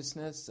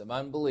unrighteousness of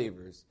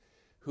unbelievers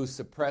who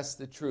suppress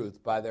the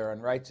truth by their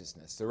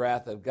unrighteousness. The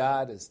wrath of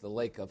God is the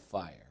lake of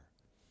fire."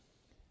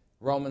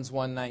 Romans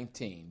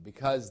 1:19,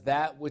 "Because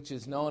that which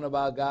is known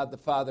about God the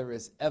Father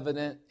is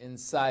evident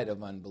inside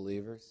of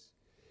unbelievers.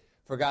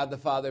 For God the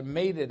Father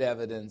made it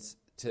evident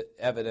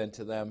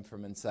to them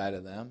from inside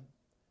of them."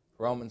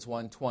 Romans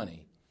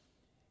 1:20,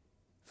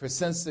 "For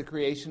since the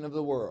creation of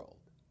the world,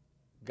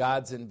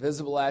 God's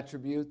invisible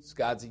attributes,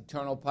 God's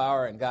eternal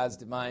power, and God's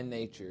divine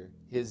nature,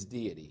 his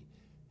deity,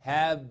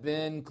 have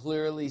been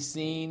clearly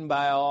seen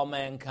by all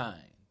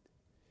mankind,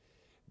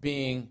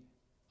 being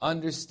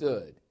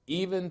understood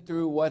even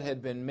through what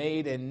had been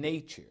made in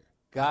nature,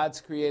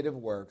 God's creative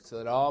work, so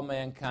that all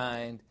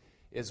mankind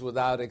is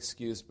without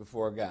excuse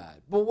before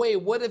God." But wait,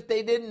 what if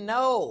they didn't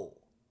know?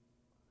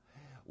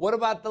 What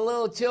about the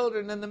little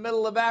children in the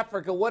middle of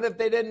Africa? What if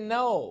they didn't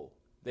know?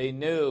 They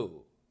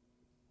knew.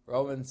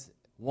 Romans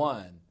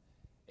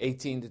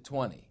 1:18 to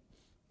 20.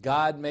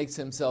 God makes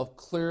himself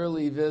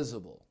clearly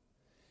visible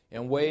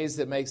in ways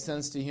that make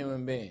sense to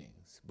human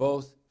beings,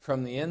 both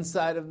from the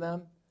inside of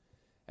them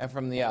and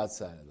from the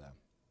outside of them.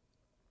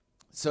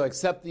 So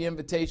accept the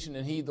invitation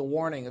and heed the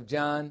warning of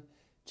John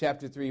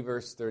chapter 3,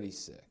 verse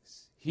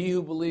 36. He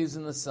who believes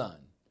in the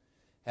Son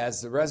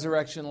has the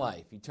resurrection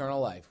life, eternal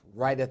life,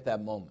 right at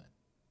that moment.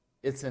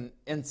 It's an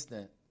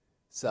instant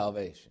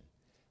salvation.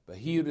 But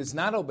he who does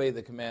not obey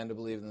the command to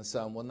believe in the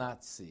Son will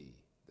not see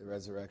the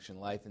resurrection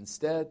life.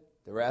 Instead,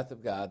 the wrath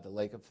of God, the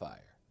lake of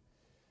fire,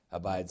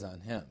 abides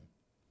on him.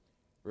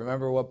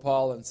 Remember what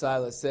Paul and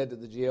Silas said to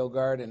the jail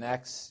guard in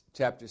Acts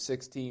chapter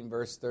 16,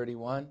 verse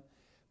 31?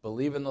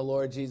 "Believe in the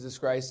Lord Jesus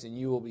Christ, and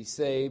you will be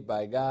saved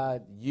by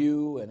God,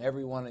 you and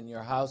everyone in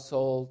your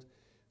household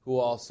who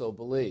also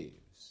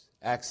believes."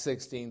 Acts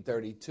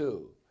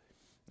 16:32.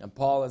 And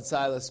Paul and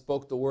Silas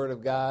spoke the word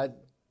of God,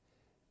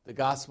 the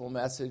gospel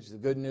message, the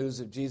good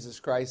news of Jesus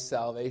Christ's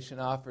salvation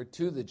offered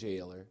to the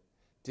jailer,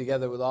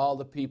 together with all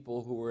the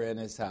people who were in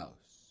his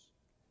house.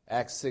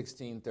 Acts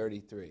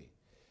 16:33.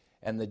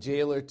 And the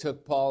jailer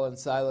took Paul and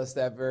Silas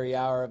that very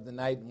hour of the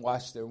night and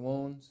washed their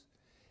wounds.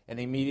 And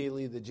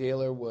immediately the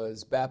jailer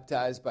was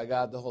baptized by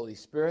God the Holy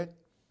Spirit,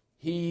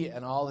 he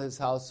and all his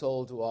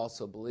household who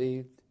also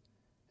believed.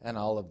 And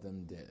all of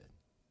them did.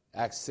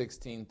 Acts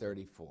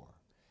 16:34.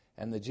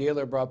 And the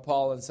jailer brought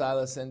Paul and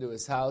Silas into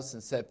his house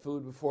and set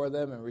food before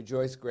them and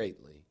rejoiced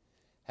greatly,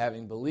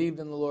 having believed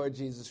in the Lord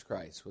Jesus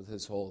Christ with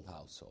his whole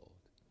household.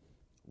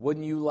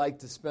 Wouldn't you like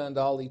to spend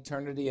all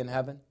eternity in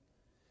heaven?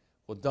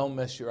 Well, don't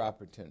miss your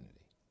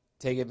opportunity.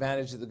 Take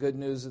advantage of the good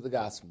news of the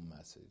gospel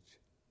message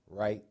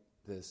right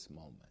this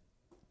moment.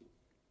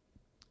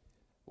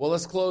 Well,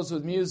 let's close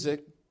with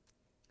music.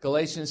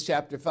 Galatians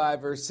chapter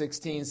 5, verse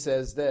 16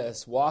 says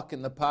this, walk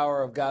in the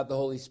power of God the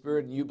Holy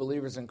Spirit, and you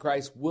believers in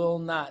Christ will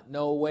not,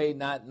 no way,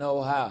 not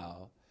know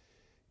how,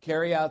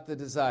 carry out the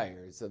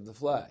desires of the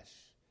flesh.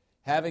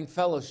 Having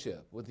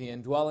fellowship with the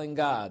indwelling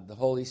God, the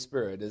Holy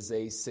Spirit, is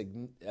a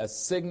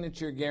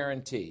signature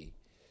guarantee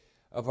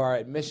of our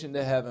admission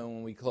to heaven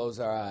when we close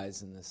our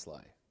eyes in this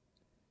life.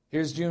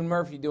 Here's June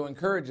Murphy to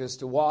encourage us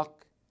to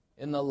walk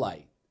in the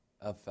light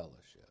of fellowship.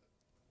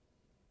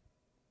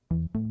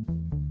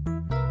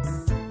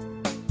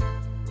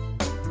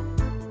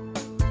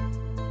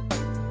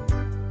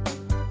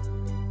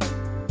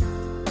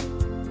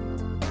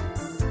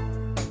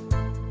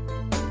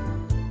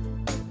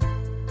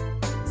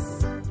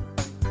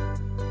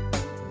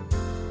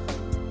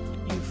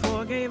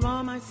 Forgave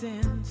all my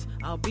sins,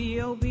 I'll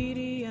be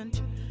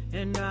obedient,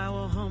 and I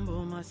will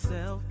humble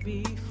myself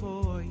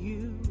before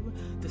you.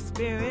 The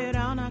Spirit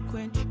I'll not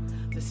quench,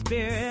 the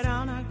Spirit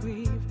I'll not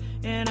grieve,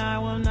 and I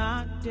will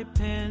not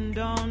depend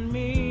on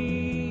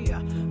me.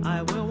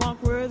 I will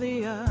walk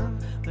worthy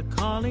of the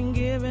calling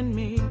given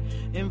me,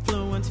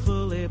 influenced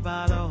fully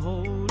by the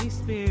Holy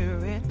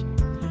Spirit.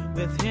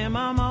 With Him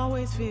I'm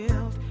always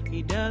filled,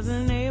 He does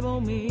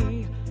enable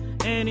me,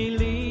 and He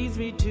leads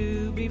me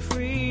to be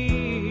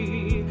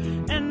free.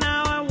 And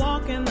now I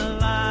walk in the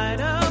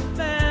light of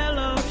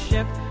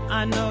fellowship.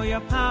 I know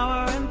your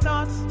power and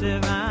thoughts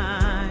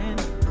divine,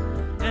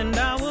 and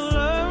I will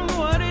learn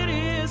what it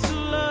is to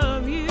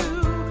love you.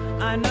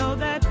 I know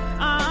that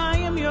I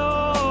am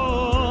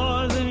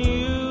yours and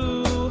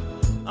you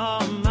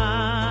are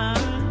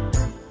mine.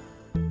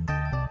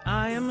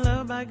 I am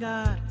loved by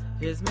God,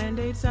 His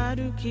mandates I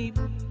do keep,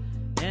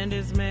 and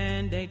His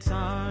mandates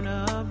aren't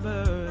a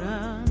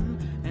burden.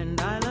 And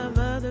I love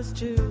others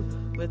too,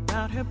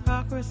 without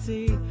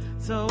hypocrisy,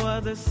 so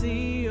others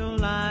see your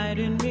light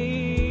in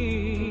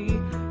me.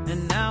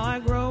 And now I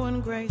grow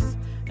in grace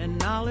and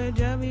knowledge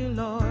of you,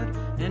 Lord,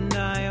 and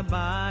I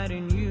abide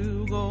in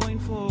you going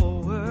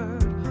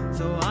forward,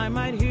 so I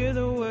might hear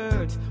the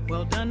words,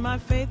 well done, my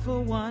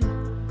faithful one,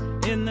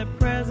 in the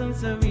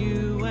presence of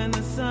you and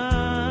the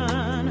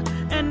Son.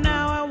 And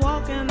now I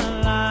walk in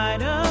the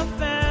light of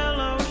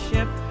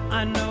fellowship.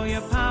 I know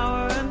your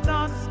power and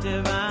thoughts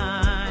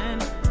divine,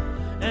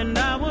 and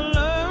I will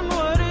learn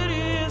what it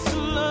is to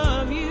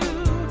love you.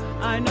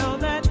 I know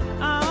that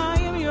I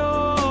am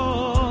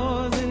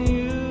yours and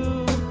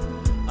you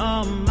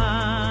are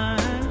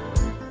mine.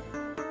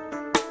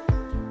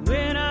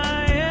 When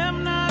I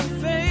am not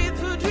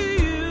faithful to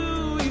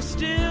you, you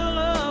still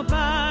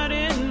abide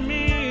in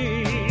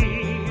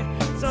me.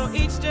 So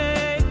each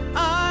day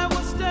I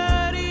will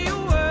study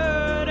your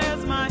word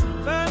as my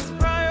first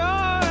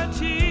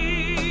priority.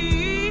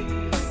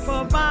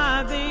 For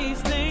by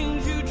these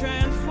things you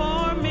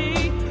transform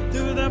me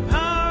through the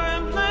power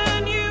and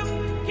plan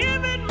you've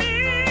given me.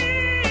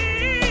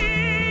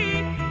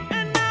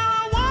 And now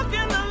I walk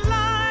in the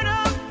light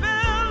of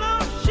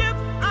fellowship.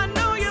 I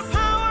know your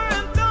power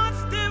and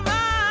thoughts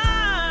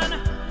divine,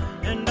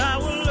 and I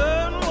will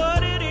learn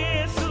what it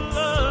is to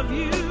love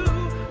you.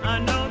 I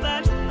know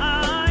that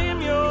I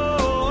am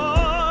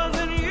yours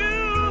and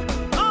you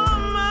are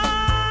mine.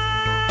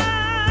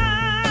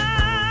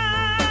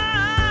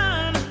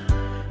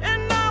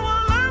 And I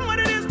will learn what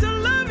it is to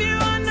love you.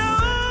 I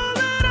know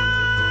that I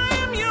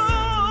am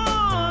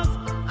yours.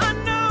 I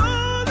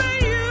know that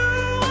you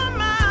are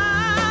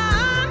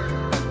mine.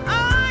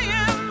 I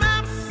am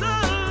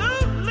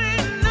absolutely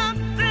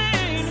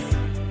nothing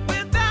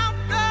without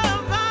the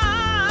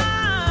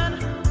vine.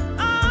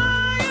 I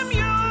am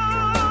yours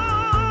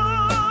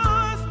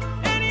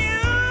and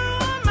you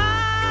are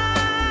mine.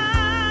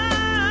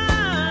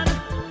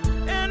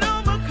 An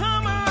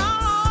overcomer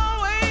I'll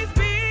always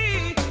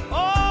be,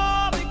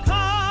 all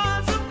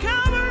because of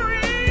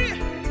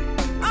Calvary.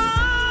 I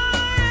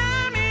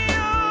am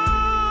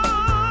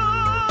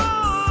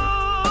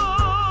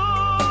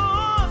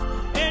yours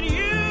and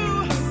you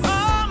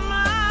are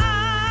mine.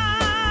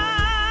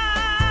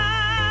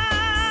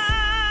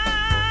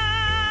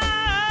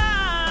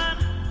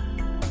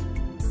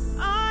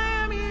 I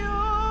am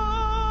yours.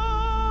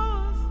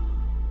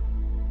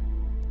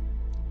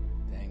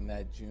 Dang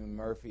that June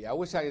Murphy. I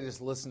wish I could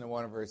just listen to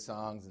one of her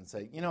songs and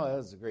say, you know, that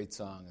was a great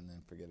song, and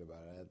then forget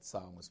about it. That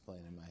song was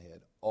playing in my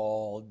head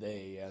all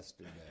day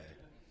yesterday.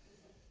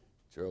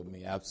 Drove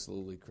me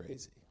absolutely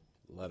crazy.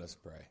 Let us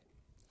pray.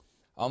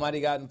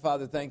 Almighty God and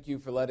Father, thank you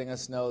for letting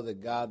us know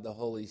that God, the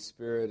Holy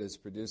Spirit, is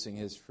producing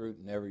his fruit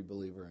in every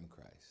believer in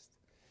Christ.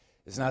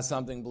 It's not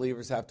something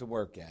believers have to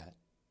work at.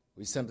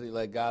 We simply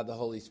let God, the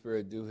Holy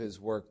Spirit, do his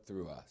work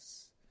through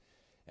us.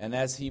 And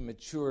as He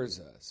matures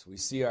us, we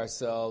see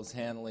ourselves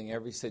handling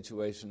every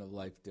situation of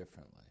life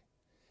differently,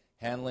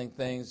 handling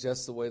things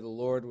just the way the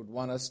Lord would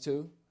want us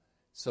to,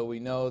 so we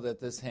know that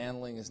this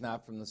handling is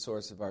not from the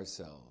source of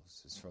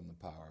ourselves, it's from the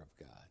power of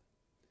God.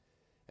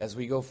 As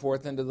we go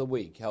forth into the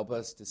week, help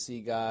us to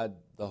see God,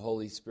 the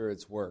Holy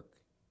Spirit's work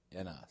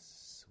in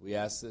us. We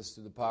ask this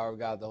through the power of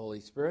God, the Holy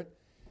Spirit.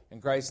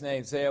 In Christ's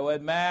name, say it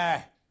with me.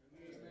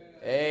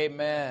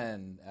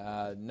 Amen.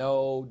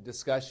 No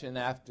discussion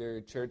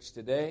after church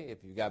today.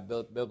 If you've got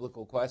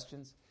biblical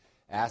questions,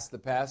 ask the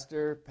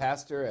pastor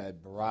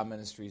at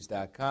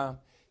barahministries.com.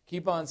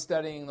 Keep on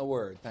studying the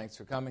Word. Thanks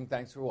for coming,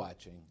 thanks for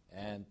watching,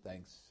 and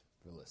thanks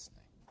for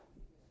listening.